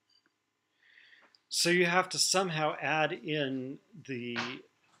 So you have to somehow add in the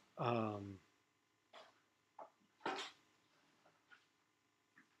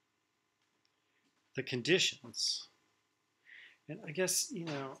conditions. And I guess,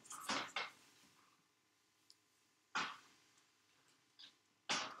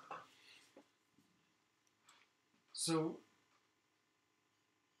 so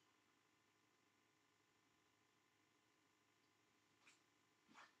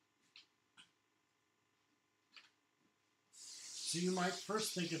you might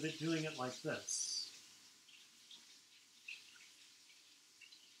first think of it doing it like this.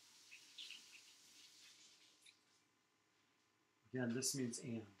 Again, this means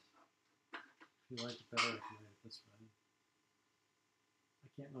and. If you like it better, I can write it this way. I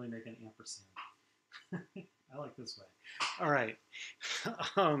can't really make an ampersand. I like this way. All right.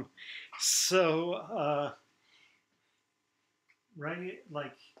 Right,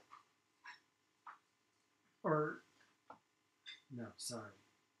 like, or, no, sorry.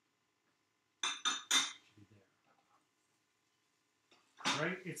 Should be there.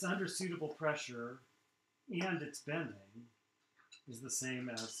 Right, it's under suitable pressure and it's bending is the same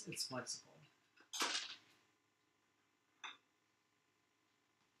as it's flexible.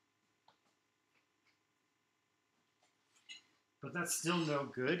 But that's still no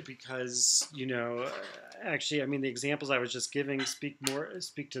good because, actually, I mean, the examples I was just giving speak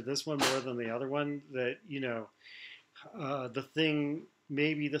to this one more than the other one. That,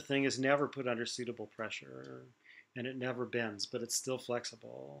 maybe the thing is never put under suitable pressure and it never bends, but it's still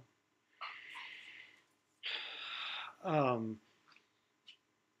flexible.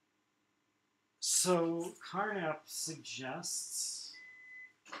 So Carnap suggests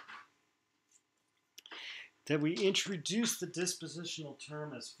that we introduce the dispositional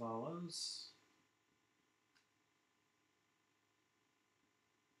term as follows.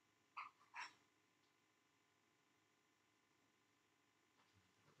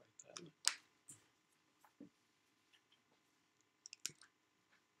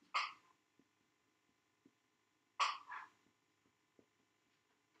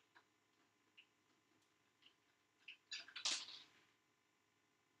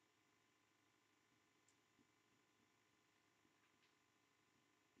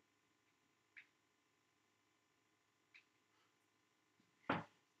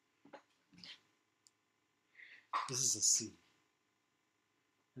 This is a C.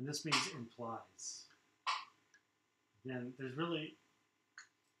 And this means implies. Again, there's really,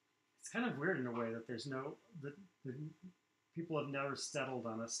 it's kind of weird in a way that there's no, that people have never settled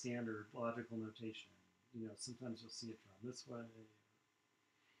on a standard logical notation. Sometimes you'll see it drawn this way.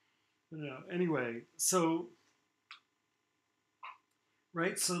 Anyway, so,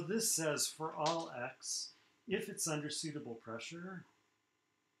 right, so this says for all x, if it's under suitable pressure,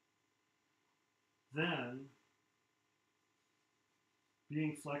 then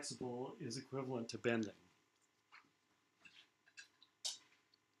being flexible is equivalent to bending.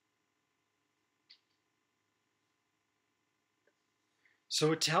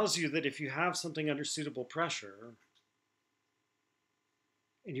 So it tells you that if you have something under suitable pressure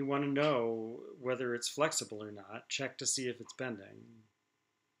and you want to know whether it's flexible or not, check to see if it's bending.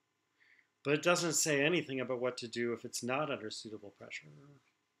 But it doesn't say anything about what to do if it's not under suitable pressure.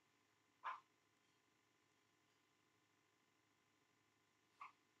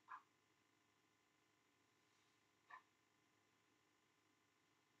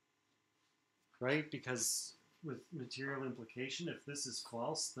 Right? Because with material implication, if this is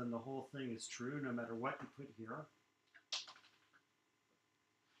false, then the whole thing is true no matter what you put here.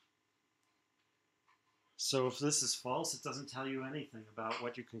 So if this is false, it doesn't tell you anything about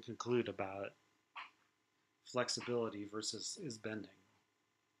what you can conclude about flexibility versus is bending.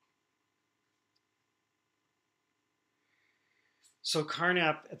 So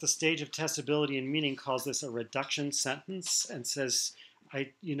Carnap, at the stage of testability and meaning, calls this a reduction sentence and says,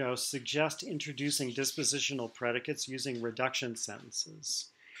 suggest introducing dispositional predicates using reduction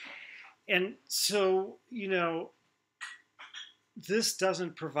sentences. And so, this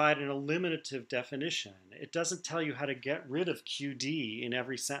doesn't provide an eliminative definition. It doesn't tell you how to get rid of QD in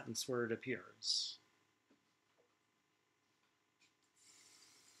every sentence where it appears.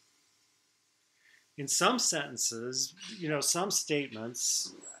 In some sentences, some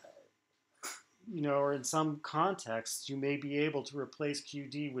statements, or in some contexts, you may be able to replace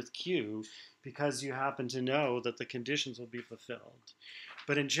QD with Q because you happen to know that the conditions will be fulfilled.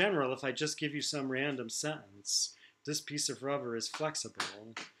 But in general, if I just give you some random sentence, this piece of rubber is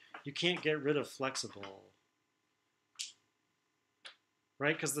flexible, you can't get rid of flexible,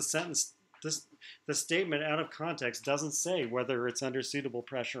 right? Because the statement out of context doesn't say whether it's under suitable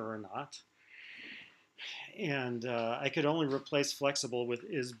pressure or not. And I could only replace flexible with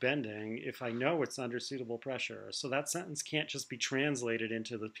is bending if I know it's under suitable pressure. So that sentence can't just be translated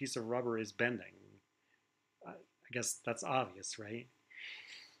into the piece of rubber is bending. I guess that's obvious, right?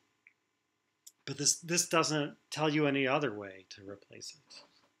 But this doesn't tell you any other way to replace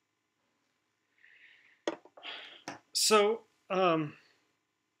it. So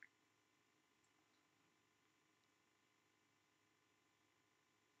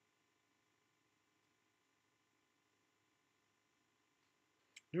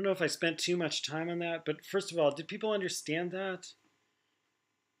I don't know if I spent too much time on that, but first of all, did people understand that?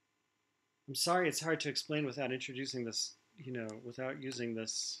 I'm sorry it's hard to explain without introducing this, without using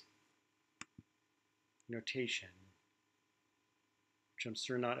this notation, which I'm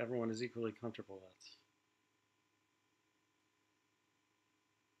sure not everyone is equally comfortable with.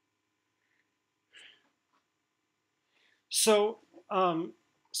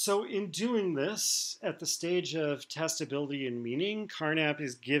 So in doing this, at the stage of testability and meaning, Carnap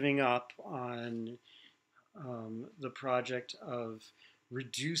is giving up on the project of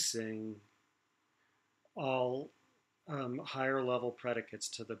reducing all higher level predicates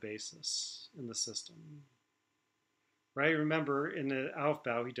to the basis in the system. Right? Remember, in the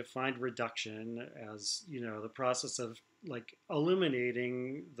Aufbau, he defined reduction as, the process of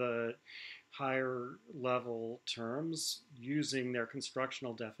eliminating the higher level terms using their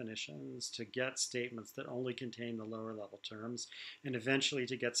constructional definitions to get statements that only contain the lower level terms, and eventually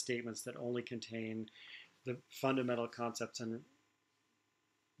to get statements that only contain the fundamental concepts and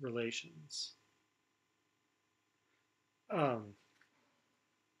relations.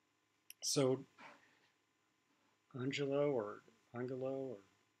 So Angelo or Angelo,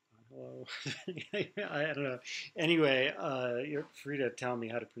 I don't know. Anyway, you're free to tell me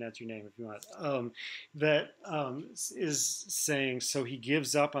how to pronounce your name if you want. That is saying, so he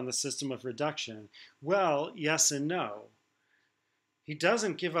gives up on the system of reduction. Well, yes and no. He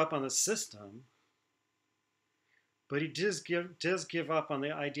doesn't give up on the system, but he does give up on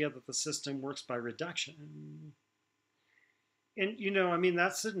the idea that the system works by reduction. And,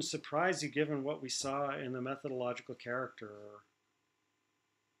 that shouldn't surprise you given what we saw in the methodological character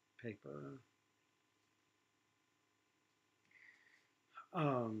paper.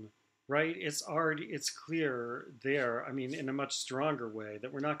 Right? It's clear there, in a much stronger way,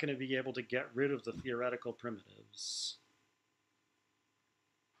 that we're not going to be able to get rid of the theoretical primitives.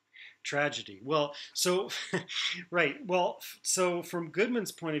 Tragedy. Well, so, right. Well, so from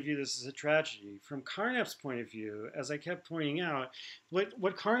Goodman's point of view, this is a tragedy. From Carnap's point of view, as I kept pointing out,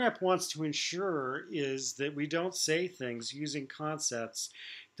 what Carnap wants to ensure is that we don't say things using concepts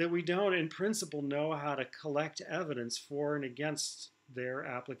that we don't, in principle, know how to collect evidence for and against their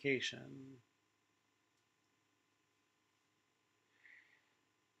application.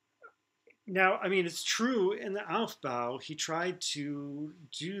 Now, it's true in the Aufbau, he tried to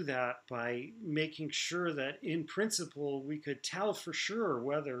do that by making sure that, in principle, we could tell for sure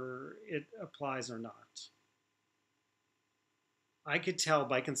whether it applies or not. I could tell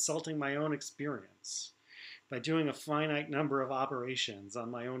by consulting my own experience, by doing a finite number of operations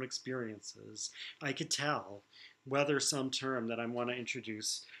on my own experiences. I could tell whether some term that I want to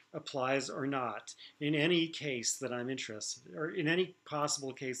introduce applies or not in any case that I'm interested in, or in any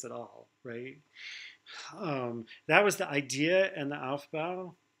possible case at all, right? That was the idea in the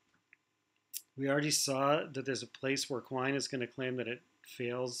Aufbau. We already saw that there's a place where Quine is going to claim that it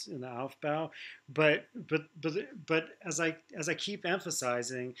fails in the Aufbau, but as I keep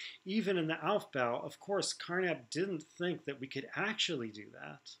emphasizing, even in the Aufbau, of course, Carnap didn't think that we could actually do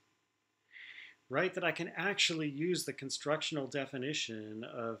that. Right, that I can actually use the constructional definition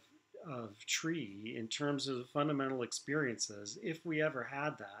of tree in terms of fundamental experiences, if we ever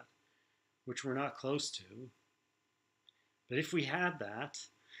had that, which we're not close to. But if we had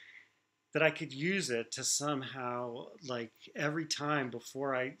that I could use it to somehow, like every time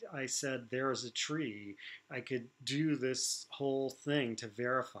before I said there is a tree, I could do this whole thing to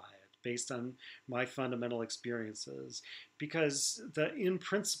verify it based on my fundamental experiences. Because the in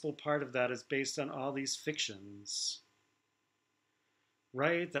principle part of that is based on all these fictions,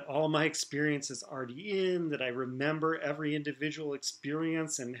 right? That all my experience is already in, that I remember every individual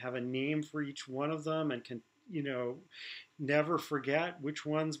experience and have a name for each one of them and can, never forget which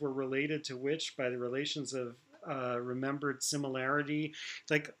ones were related to which by the relations of remembered similarity.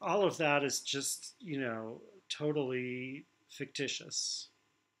 Like all of that is just, totally fictitious.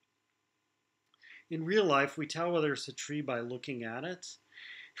 In real life, we tell whether it's a tree by looking at it.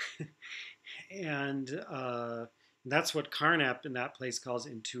 And that's what Carnap in that place calls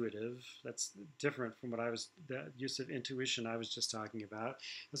intuitive. That's different from the use of intuition I was just talking about.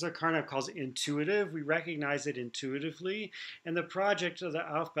 That's what Carnap calls intuitive. We recognize it intuitively. And the project of the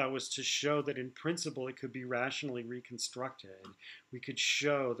Aufbau was to show that in principle it could be rationally reconstructed. We could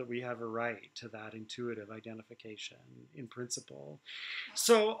show that we have a right to that intuitive identification in principle.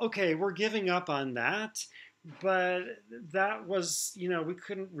 So, okay, we're giving up on that. But that was, we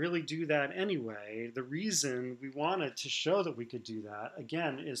couldn't really do that anyway. The reason we wanted to show that we could do that,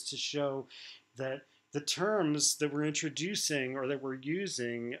 again, is to show that the terms that we're introducing or that we're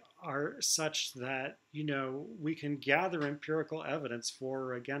using are such that, we can gather empirical evidence for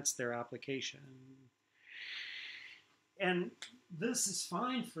or against their application. And this is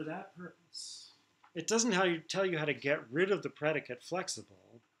fine for that purpose. It doesn't tell you how to get rid of the predicate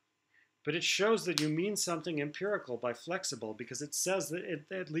flexible. But it shows that you mean something empirical by flexible because it says that,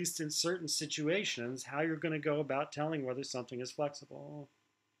 at least in certain situations, how you're going to go about telling whether something is flexible.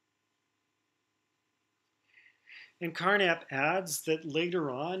 And Carnap adds that later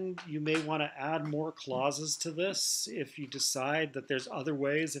on, you may want to add more clauses to this if you decide that there's other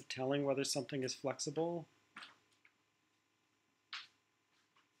ways of telling whether something is flexible.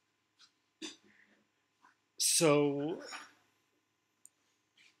 So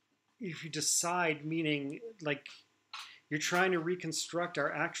if you decide, meaning like you're trying to reconstruct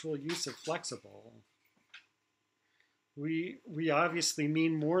our actual use of flexible, we obviously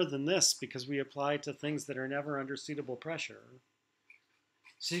mean more than this because we apply it to things that are never under suitable pressure.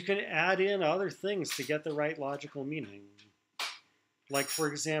 So you can add in other things to get the right logical meaning. Like, for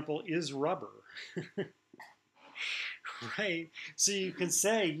example, is rubber. Right? So you can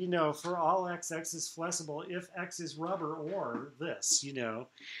say, for all x is flexible if x is rubber or this, and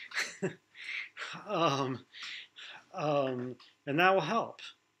that will help.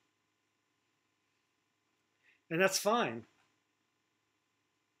 And that's fine.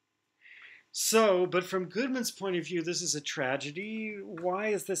 So, but from Goodman's point of view, this is a tragedy. Why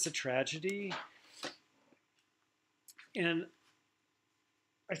is this a tragedy? And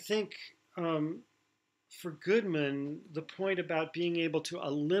I think for Goodman, the point about being able to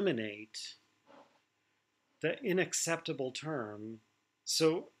eliminate the unacceptable term.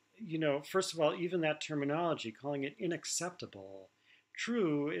 So, first of all, even that terminology, calling it unacceptable,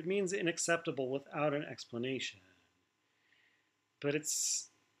 true, it means unacceptable without an explanation. But it's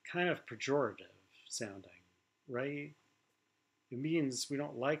kind of pejorative sounding, right? It means we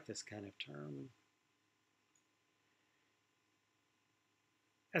don't like this kind of term.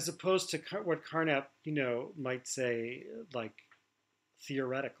 As opposed to what Carnap, might say, like,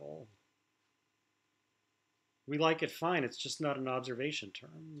 theoretical. We like it fine, it's just not an observation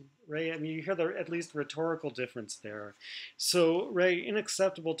term, right? I mean, you hear the at least rhetorical difference there. So, right,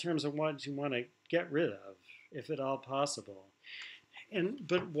 unacceptable terms are ones you want to get rid of, if at all possible.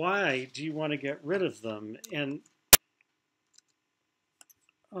 But why do you want to get rid of them? And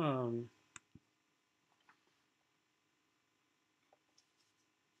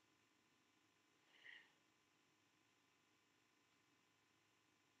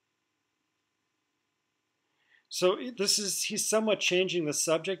so he's somewhat changing the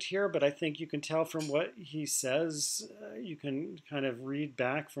subject here, but I think you can tell from what he says, you can kind of read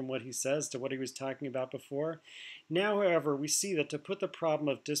back from what he says to what he was talking about before. Now, however, we see that to put the problem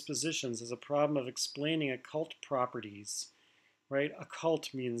of dispositions as a problem of explaining occult properties, right?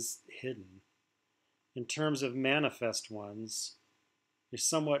 Occult means hidden. In terms of manifest ones, is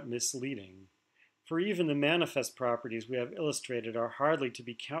somewhat misleading. For even the manifest properties we have illustrated are hardly to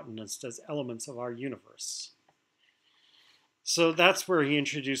be countenanced as elements of our universe. So that's where he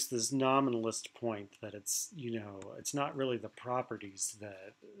introduced this nominalist point that it's, it's not really the properties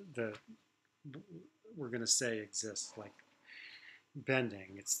that we're going to say exist, like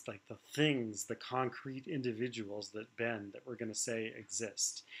bending. It's like the things, the concrete individuals that bend that we're going to say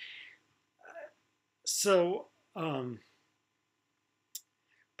exist. So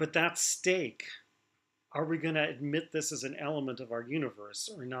But that stake, are we going to admit this as an element of our universe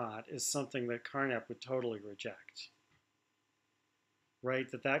or not, is something that Carnap would totally reject. Right?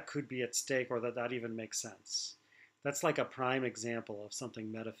 That could be at stake, or that even makes sense. That's like a prime example of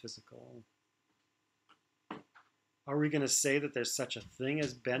something metaphysical. Are we going to say that there's such a thing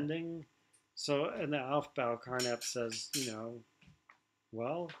as bending? So in the Aufbau, Carnap says,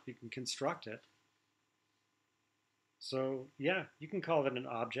 well, you can construct it. So yeah, you can call it an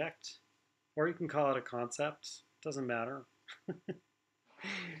object, or you can call it a concept. Doesn't matter.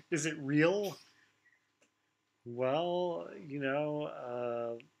 Is it real? Well,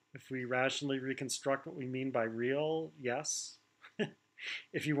 if we rationally reconstruct what we mean by real, yes.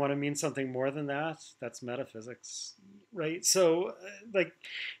 If you want to mean something more than that, that's metaphysics, right? So,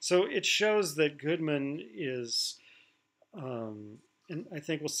 so it shows that Goodman is, and I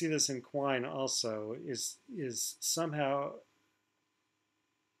think we'll see this in Quine also, is somehow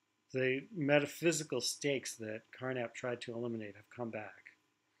the metaphysical stakes that Carnap tried to eliminate have come back.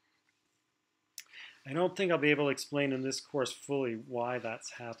 I don't think I'll be able to explain in this course fully why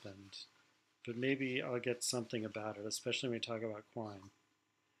that's happened, but maybe I'll get something about it, especially when we talk about Quine.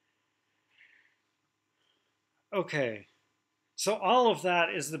 Okay, so all of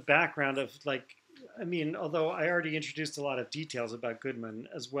that is the background of although I already introduced a lot of details about Goodman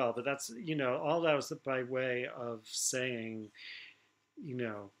as well, but that's, all that was by way of saying,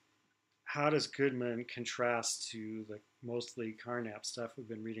 how does Goodman contrast to the mostly Carnap stuff we've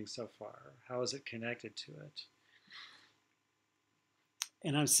been reading so far? How is it connected to it?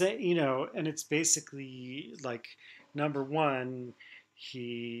 And I'm saying, and it's basically like, number one,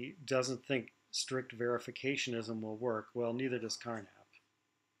 he doesn't think strict verificationism will work. Well, neither does Carnap.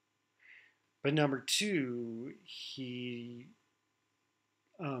 But number two, he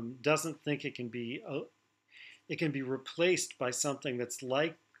doesn't think it can be replaced by something that's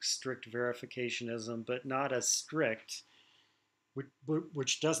like strict verificationism, but not as strict,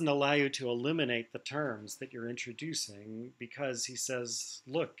 which doesn't allow you to eliminate the terms that you're introducing, because he says,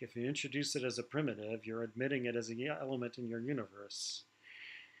 look, if you introduce it as a primitive, you're admitting it as an element in your universe,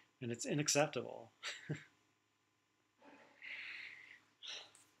 and it's unacceptable.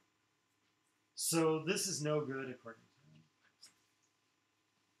 So this is no good, according to him.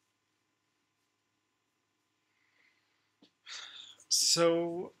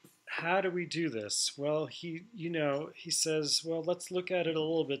 So how do we do this? Well, he says, well, let's look at it a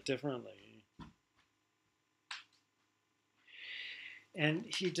little bit differently.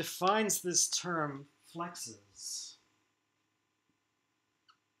 And he defines this term flexes.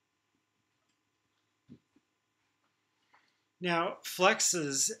 Now,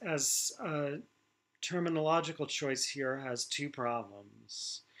 flexes as a terminological choice here has two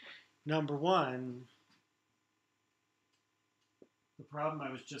problems. Number one, the problem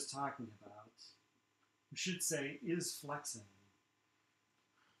I was just talking about, we should say, is flexing.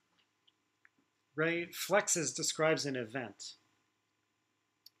 Right? Flexes describes an event,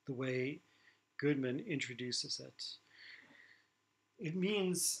 the way Goodman introduces it. It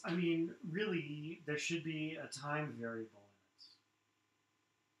means, really, there should be a time variable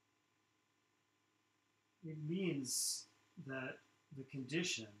in it. It means that the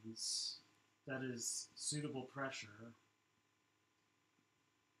conditions, that is, suitable pressure,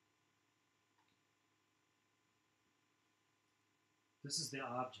 this is the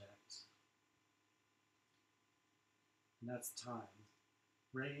object, and that's time,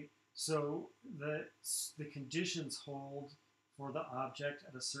 right? So the conditions hold for the object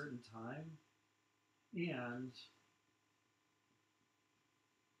at a certain time, and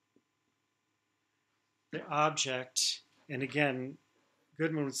the object, and again,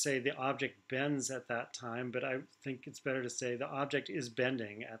 Goodman would say the object bends at that time, but I think it's better to say the object is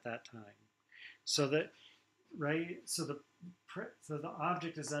bending at that time. So that, right? So the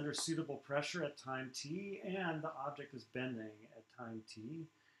object is under suitable pressure at time t, and the object is bending at time t.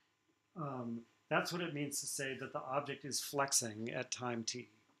 That's what it means to say that the object is flexing at time t.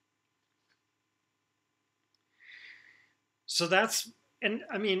 So that's, and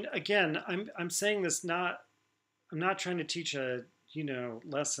again, I'm saying this I'm not trying to teach a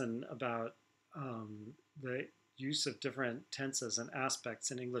lesson about the use of different tenses and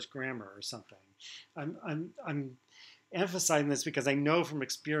aspects in English grammar or something. I'm emphasizing this because I know from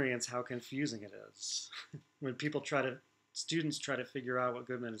experience how confusing it is when students try to figure out what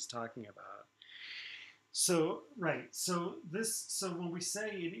Goodman is talking about. So, right, so when we say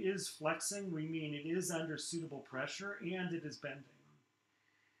it is flexing, we mean it is under suitable pressure and it is bending.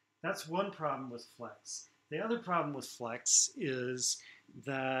 That's one problem with flex. The other problem with flex is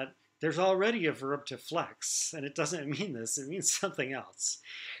that there's already a verb to flex, and it doesn't mean this, it means something else.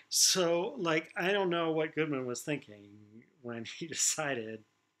 So, like, I don't know what Goodman was thinking when he decided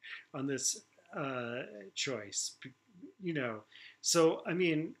on this choice, you know. So, I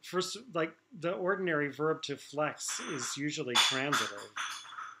mean, first, like, the ordinary verb to flex is usually transitive.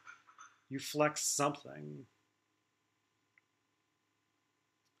 You flex something.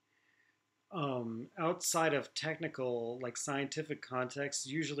 Outside of technical, like scientific context,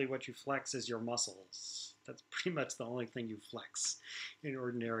 usually what you flex is your muscles. That's pretty much the only thing you flex in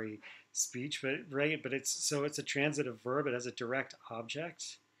ordinary speech. But right, but it's a transitive verb. It has a direct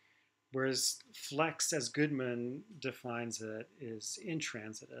object, whereas flex, as Goodman defines it, is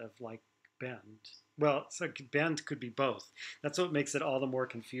intransitive, like bend. Well, so bend could be both. That's what makes it all the more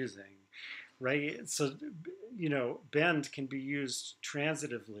confusing, right? So, you know, bend can be used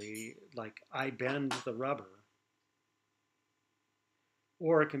transitively, like I bend the rubber,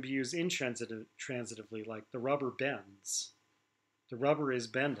 or it can be used intransitively, like the rubber bends. The rubber is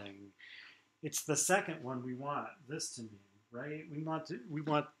bending. It's the second one we want this to mean, right? We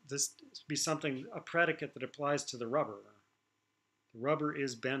want this to be something, a predicate that applies to the rubber. The rubber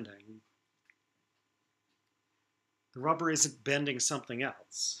is bending. The rubber isn't bending something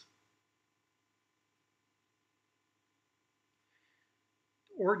else.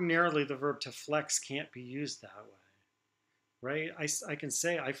 Ordinarily, the verb to flex can't be used that way, right? I can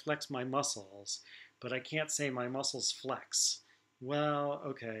say I flex my muscles, but I can't say my muscles flex. Well,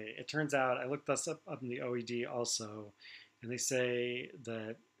 okay, it turns out I looked this up in the OED also, and they say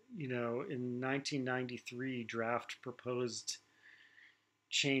that, you know, in 1993 draft proposed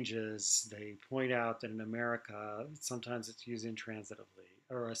changes, they point out that in America, sometimes it's used intransitively,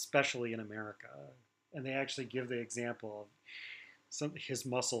 or especially in America. And they actually give the example of his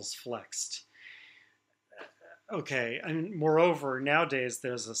muscles flexed. Okay, and moreover, nowadays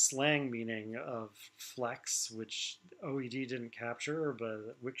there's a slang meaning of flex, which OED didn't capture,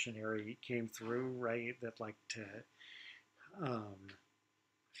 but Wiktionary came through, right? That like to, I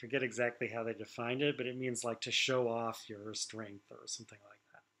forget exactly how they defined it, but it means like to show off your strength or something like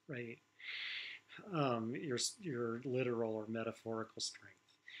that, right? Your literal or metaphorical strength.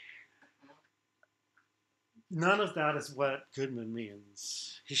 None of that is what Goodman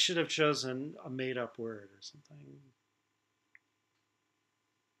means. He should have chosen a made-up word or something.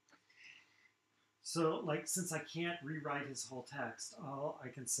 So, like, since I can't rewrite his whole text, all I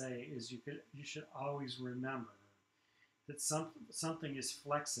can say is you should always remember that something is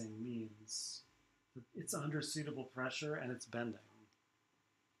flexing means that it's under suitable pressure and it's bending.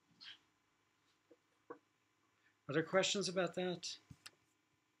 Other questions about that?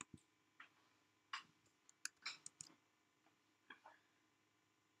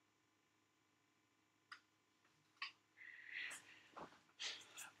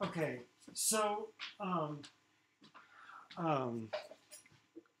 Okay, so,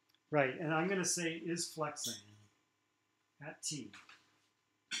 right, and I'm going to say is flexing at T.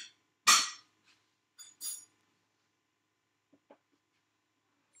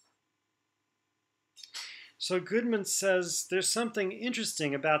 So Goodman says there's something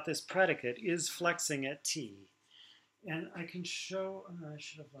interesting about this predicate, is flexing at T. And I can show, I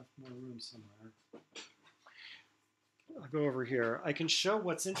should have left more room somewhere. I'll go over here. I can show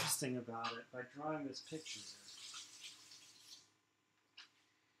what's interesting about it by drawing this picture.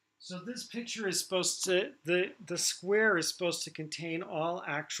 So this picture is supposed to, the square is supposed to contain all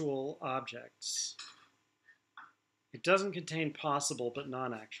actual objects. It doesn't contain possible but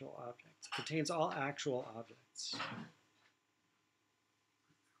non-actual objects. It contains all actual objects.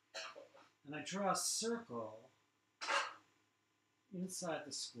 And I draw a circle inside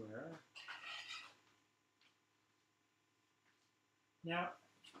the square. Now,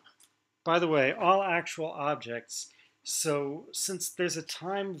 by the way, all actual objects, so since there's a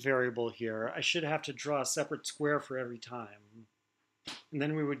time variable here, I should have to draw a separate square for every time. And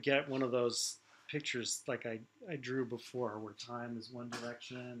then we would get one of those pictures like I drew before, where time is one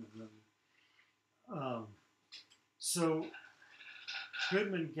direction. And then, so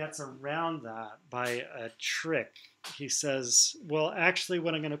Goodman gets around that by a trick. He says, well, actually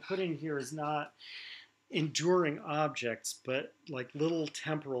what I'm going to put in here is not enduring objects, but like little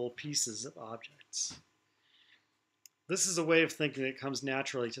temporal pieces of objects. This is a way of thinking that comes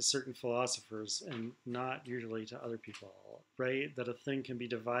naturally to certain philosophers and not usually to other people, right? That a thing can be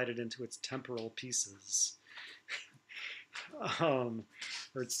divided into its temporal pieces, or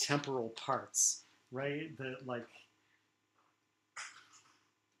its temporal parts, right? That like,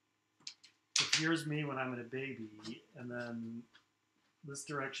 if here's me when I'm a baby, and then this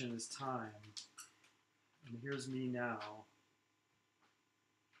direction is time, and here's me now.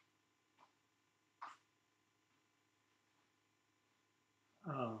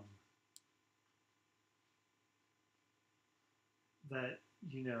 um, that,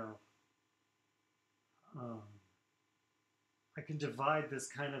 you know, um, I can divide this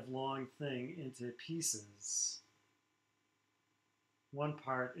kind of long thing into pieces. One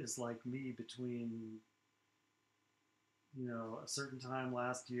part is like me between, you know, a certain time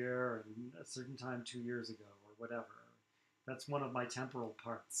last year and a certain time 2 years ago or whatever. That's one of my temporal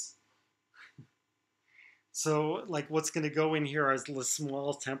parts. So, like, what's going to go in here are the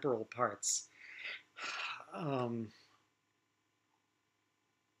small temporal parts. Um,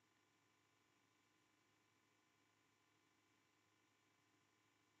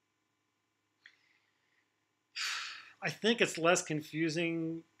 I think it's less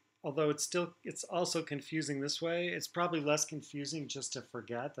confusing, although it's also confusing this way. It's probably less confusing just to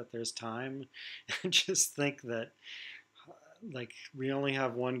forget that there's time and just think that like we only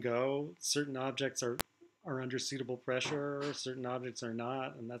have one go. Certain objects are under suitable pressure, certain objects are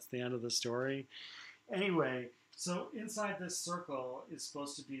not, and that's the end of the story. Anyway, so inside this circle is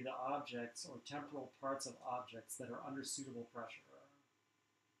supposed to be the objects or temporal parts of objects that are under suitable pressure.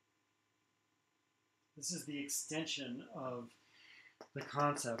 This is the extension of the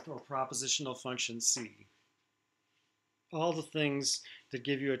concept or propositional function C. All the things that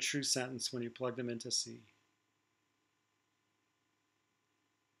give you a true sentence when you plug them into C.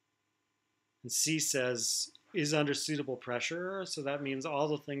 And C says is under suitable pressure, so that means all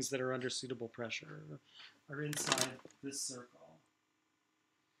the things that are under suitable pressure are inside this circle.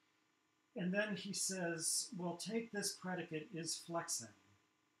 And then he says, well, take this predicate is flexing.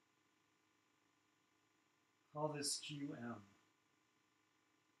 Call this QM.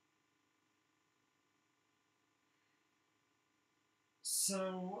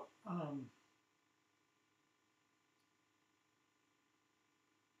 So,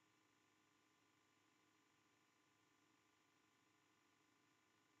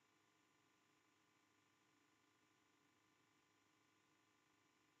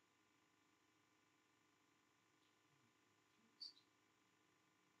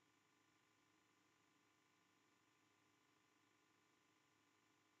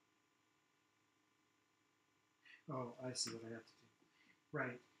 oh, I see what I have to do.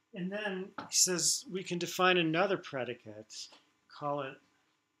 Right. And then he says we can define another predicate, call it,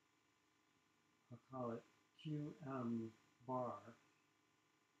 I'll call it QM bar.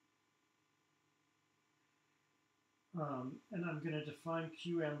 And I'm going to define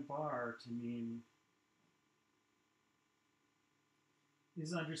QM bar to mean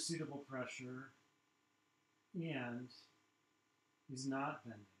is under suitable pressure and is not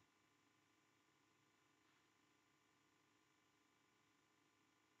bending.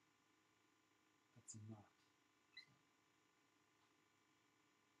 That's a not.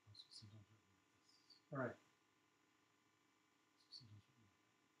 All right.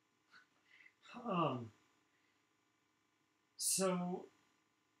 So,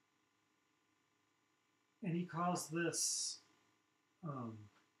 and he calls this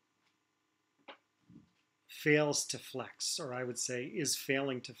fails to flex, or I would say is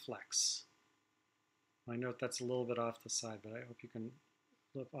failing to flex. I note that's a little bit off the side, but I hope you can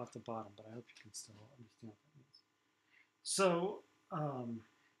look off the bottom, but I hope you can still understand what that means. So,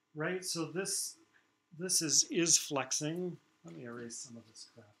 right, so this is flexing. Let me erase some of this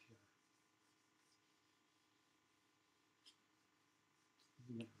crap here.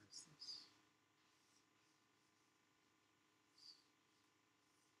 Let me erase this.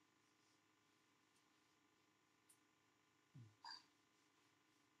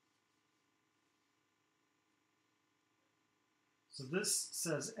 So this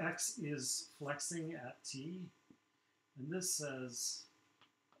says x is flexing at t, and this says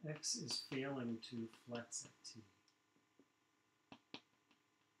x is failing to flex at t.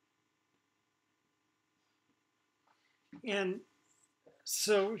 And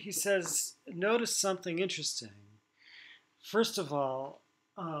so he says, notice something interesting. First of all,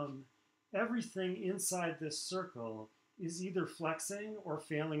 everything inside this circle is either flexing or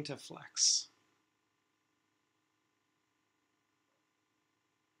failing to flex.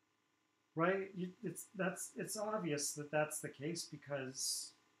 Right? It's obvious that that's the case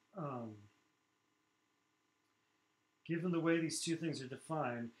because given the way these two things are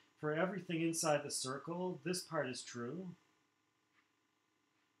defined, for everything inside the circle, this part is true.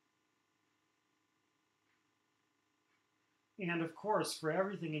 And of course, for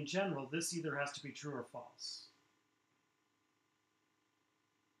everything in general, this either has to be true or false.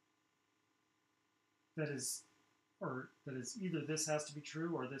 That is either this has to be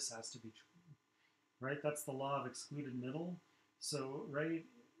true or this has to be true. Right? That's the law of excluded middle. So, right,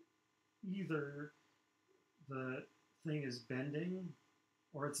 either the thing is bending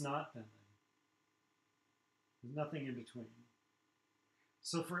or it's not bending. There's nothing in between.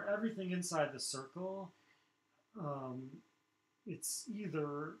 So for everything inside the circle, it's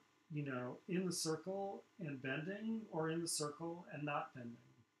either, in the circle and bending, or in the circle and not bending.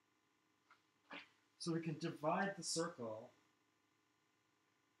 So we can divide the circle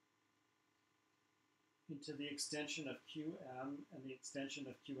into the extension of QM and the extension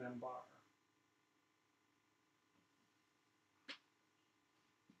of QM bar.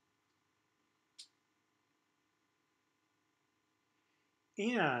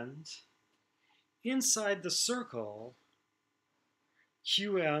 And inside the circle,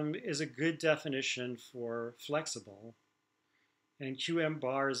 QM is a good definition for flexible, and QM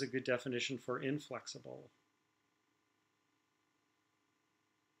bar is a good definition for inflexible.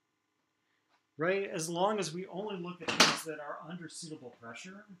 Right? As long as we only look at things that are under suitable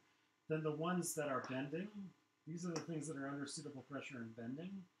pressure, then the ones that are bending, these are the things that are under suitable pressure and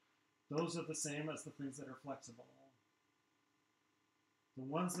bending, those are the same as the things that are flexible. The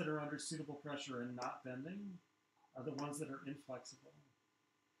ones that are under suitable pressure and not bending are the ones that are inflexible.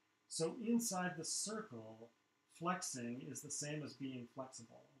 So inside the circle, flexing is the same as being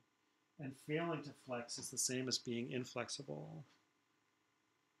flexible, and failing to flex is the same as being inflexible.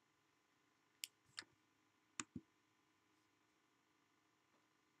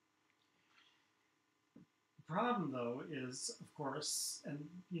 The problem, though, is, of course, and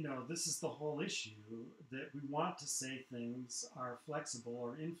this is the whole issue, that we want to say things are flexible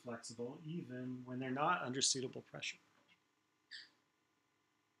or inflexible even when they're not under suitable pressure.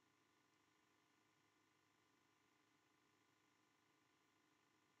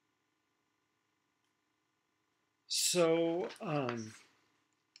 So,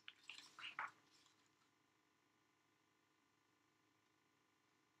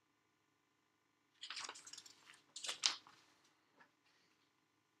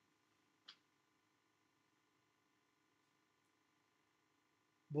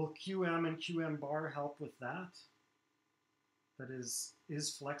 will QM and QM bar help with that? That is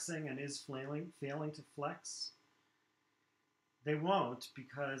flexing and is failing to flex? They won't,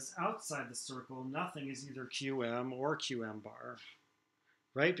 because outside the circle, nothing is either QM or QM bar,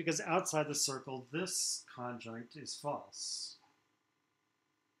 right? Because outside the circle, this conjunct is false.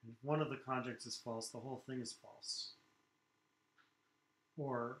 And if one of the conjuncts is false, the whole thing is false.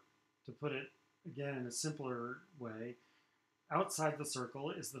 Or, to put it again in a simpler way, outside the circle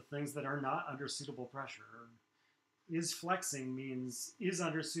is the things that are not under suitable pressure. Is flexing means is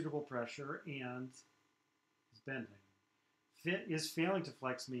under suitable pressure and is bending. Is failing to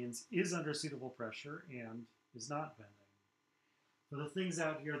flex means is under suitable pressure and is not bending. For the things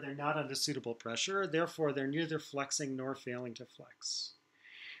out here, they're not under suitable pressure, therefore they're neither flexing nor failing to flex.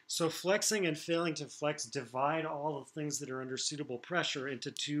 So flexing and failing to flex divide all the things that are under suitable pressure into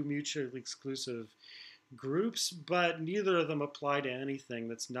two mutually exclusive groups, but neither of them apply to anything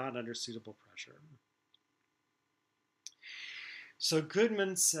that's not under suitable pressure. So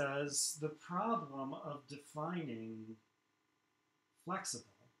Goodman says the problem of defining flexible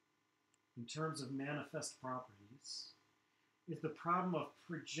in terms of manifest properties is the problem of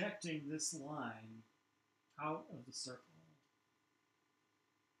projecting this line out of the circle.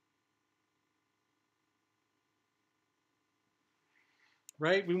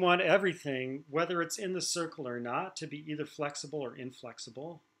 Right? We want everything, whether it's in the circle or not, to be either flexible or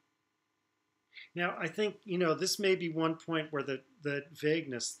inflexible. Now, I think, this may be one point where the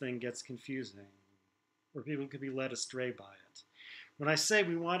vagueness thing gets confusing, where people could be led astray by it. When I say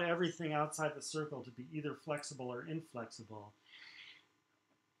we want everything outside the circle to be either flexible or inflexible,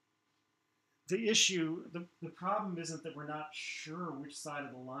 the issue, the problem isn't that we're not sure which side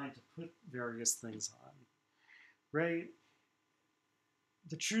of the line to put various things on, right?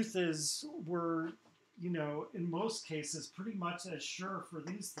 The truth is we're, in most cases, pretty much as sure for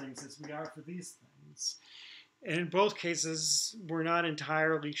these things as we are for these things. And in both cases, we're not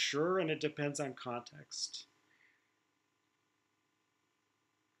entirely sure, and it depends on context.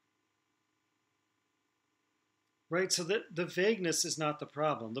 Right, so the vagueness is not the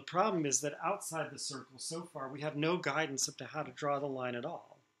problem. The problem is that outside the circle, so far, we have no guidance as to how to draw the line at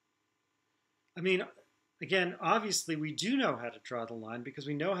all. I mean, again, obviously, we do know how to draw the line because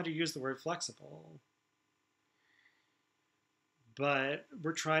we know how to use the word flexible. But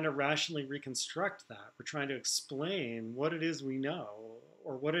we're trying to rationally reconstruct that. We're trying to explain what it is we know,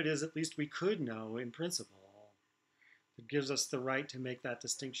 or what it is at least we could know in principle, that gives us the right to make that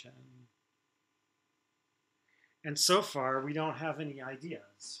distinction. And so far, we don't have any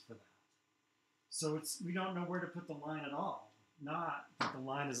ideas for that. So we don't know where to put the line at all. not that the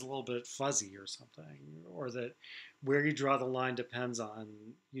line is a little bit fuzzy or something, or that where you draw the line depends on,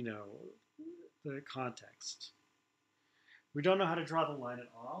 the context. We don't know how to draw the line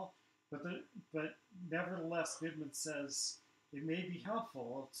at all, but nevertheless, Goodman says it may be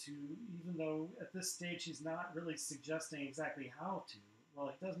helpful to, even though at this stage he's not really suggesting exactly how to. Well,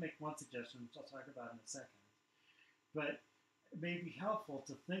 he does make one suggestion, which I'll talk about in a second. But it may be helpful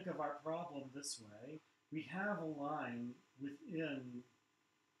to think of our problem this way. We have a line within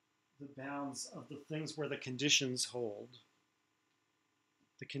the bounds of the things where the conditions hold,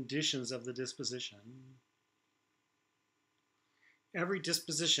 the conditions of the disposition. Every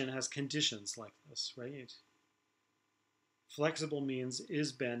disposition has conditions like this, right? Flexible means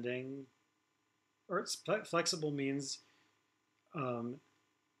is bending, or flexible means,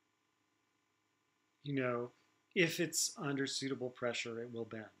 if it's under suitable pressure, it will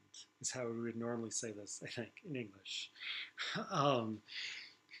bend, is how we would normally say this, I think, in English.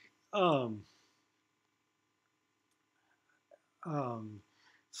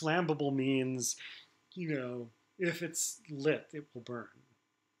 Flammable means, if it's lit, it will burn.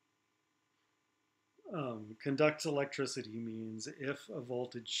 Conduct electricity means if a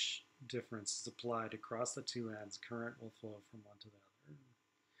voltage difference is applied across the two ends, current will flow from one to the other,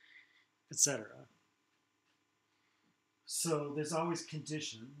 etc. So there's always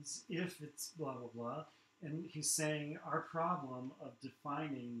conditions, if it's blah, blah, blah. And he's saying our problem of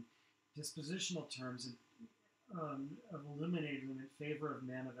defining dispositional terms and of eliminating them in favor of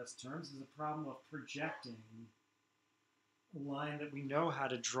manifest terms is a problem of projecting a line that we know how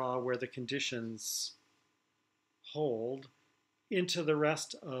to draw where the conditions hold into the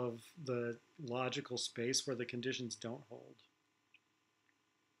rest of the logical space where the conditions don't hold.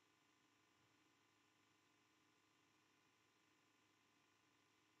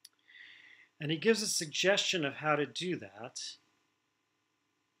 And he gives a suggestion of how to do that,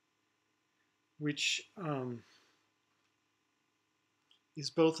 which is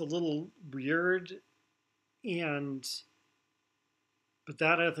both a little weird but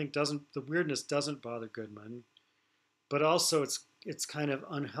that I think the weirdness doesn't bother Goodman, but also it's kind of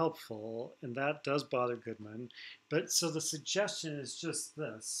unhelpful, and that does bother Goodman. But so the suggestion is just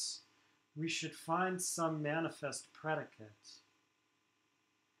this: we should find some manifest predicate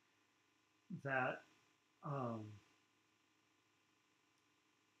that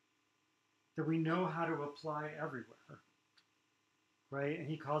that we know how to apply everywhere, right? And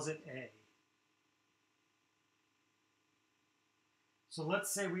he calls it A. So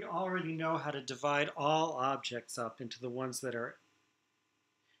let's say we already know how to divide all objects up into the ones that are,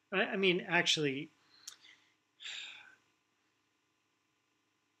 actually,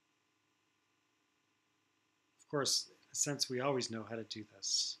 of course, in a sense, we always know how to do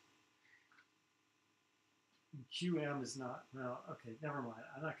this. And QM is not, well, okay, never mind.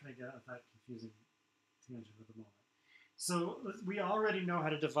 I'm not going to get on that confusing tangent at the moment. So we already know how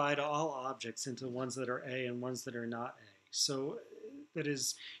to divide all objects into ones that are A and ones that are not A. So that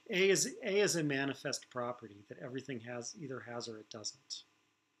is, A is a manifest property that everything either has or it doesn't.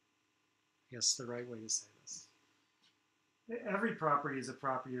 I guess the right way to say this. Every property is a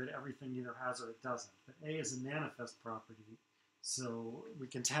property that everything either has or it doesn't. But A is a manifest property, so we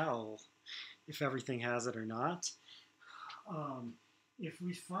can tell if everything has it or not. If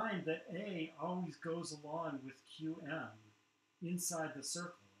we find that A always goes along with QM inside the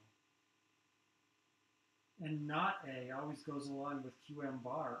circle, and not A always goes along with QM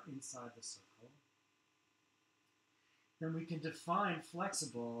bar inside the circle, then we can define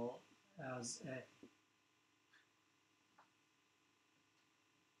flexible as A.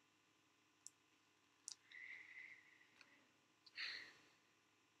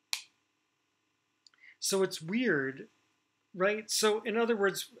 So it's weird, right? So in other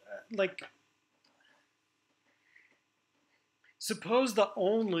words, like, suppose the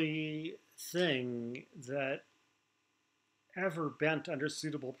only thing that ever bent under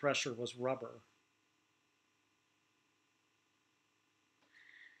suitable pressure was rubber.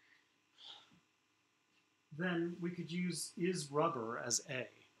 Then we could use is rubber as A.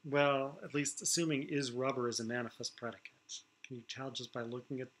 Well, at least assuming is rubber is a manifest predicate. Can you tell just by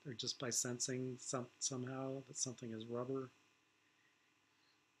looking at, or just by sensing somehow that something is rubber?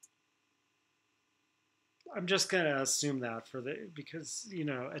 I'm just going to assume that because,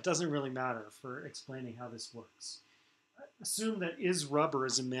 it doesn't really matter for explaining how this works. Assume that is rubber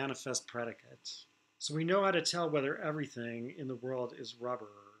is a manifest predicate. So we know how to tell whether everything in the world is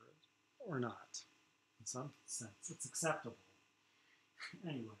rubber or not. In some sense, it's acceptable.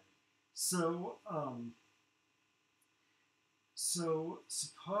 Anyway, so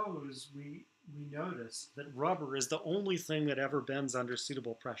suppose we we noticed that rubber is the only thing that ever bends under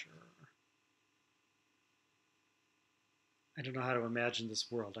suitable pressure. I don't know how to imagine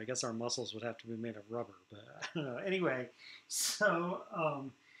this world. I guess our muscles would have to be made of rubber, but I don't know. Anyway, so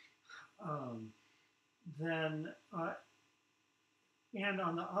then, and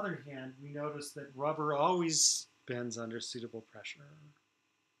on the other hand, we notice that rubber always bends under suitable pressure.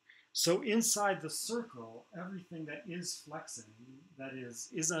 So inside the circle, everything that is flexing, that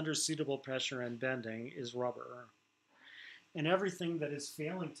is under suitable pressure and bending, is rubber. And everything that is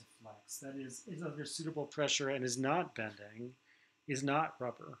failing to flex, that is under suitable pressure and is not bending, is not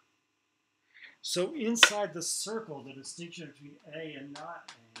rubber. So inside the circle, the distinction between A and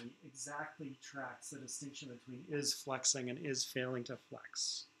not A exactly tracks the distinction between is flexing and is failing to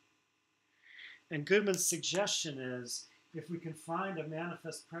flex. And Goodman's suggestion is, if we can find a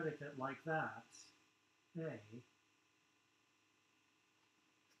manifest predicate like that, A,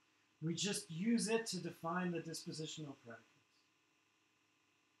 we just use it to define the dispositional predicate.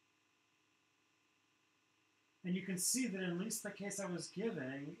 And you can see that in at least the case I was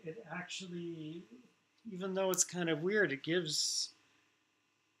giving, it actually, even though it's kind of weird, it gives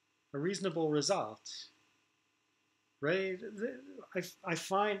a reasonable result, right? If I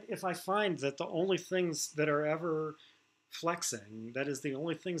find that the only things that are ever flexing, that is the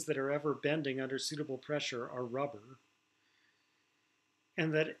only things that are ever bending under suitable pressure, are rubber,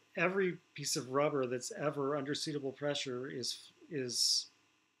 and that every piece of rubber that's ever under suitable pressure is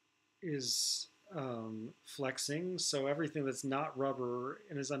flexing, so everything that's not rubber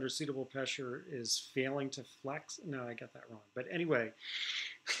and is under suitable pressure is failing to flex. No, I got that wrong. But anyway,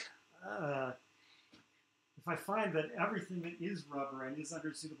 if I find that everything that is rubber and is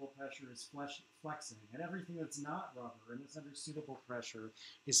under suitable pressure is flexing, and everything that's not rubber and is under suitable pressure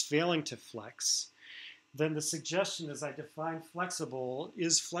is failing to flex, then the suggestion is I define flexible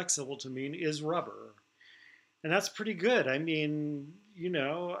to mean is rubber. And that's pretty good. I mean,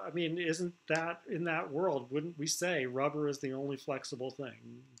 isn't that, in that world, wouldn't we say rubber is the only flexible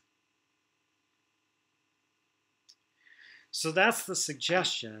thing? So that's the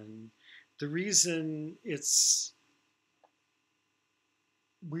suggestion. The reason it's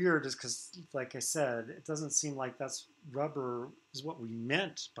weird is because, like I said, it doesn't seem like that's rubber is what we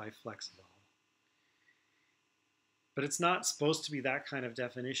meant by flexible. But it's not supposed to be that kind of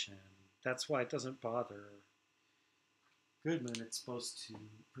definition. That's why it doesn't bother Goodman. It's supposed to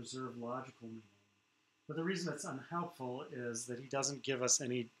preserve logical meaning. But the reason it's unhelpful is that he doesn't give us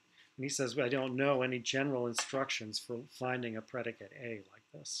any, and he says, I don't know any general instructions for finding a predicate A like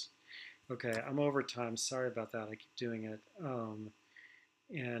this. Okay, I'm over time. Sorry about that. I keep doing it.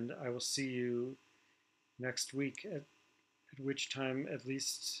 And I will see you next week, at which time at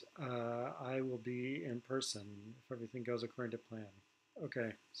least I will be in person if everything goes according to plan.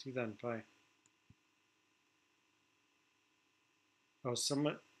 Okay, see you then. Bye. Oh,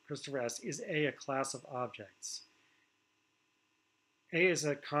 Christopher asked, is A class of objects? A is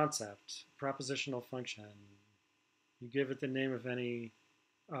a concept, propositional function. You give it the name of any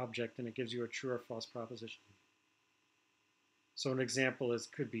object and it gives you a true or false proposition. So an example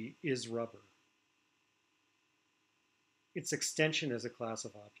could be, is rubber. Its extension is a class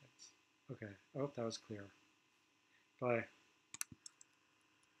of objects. Okay, I hope that was clear. Bye.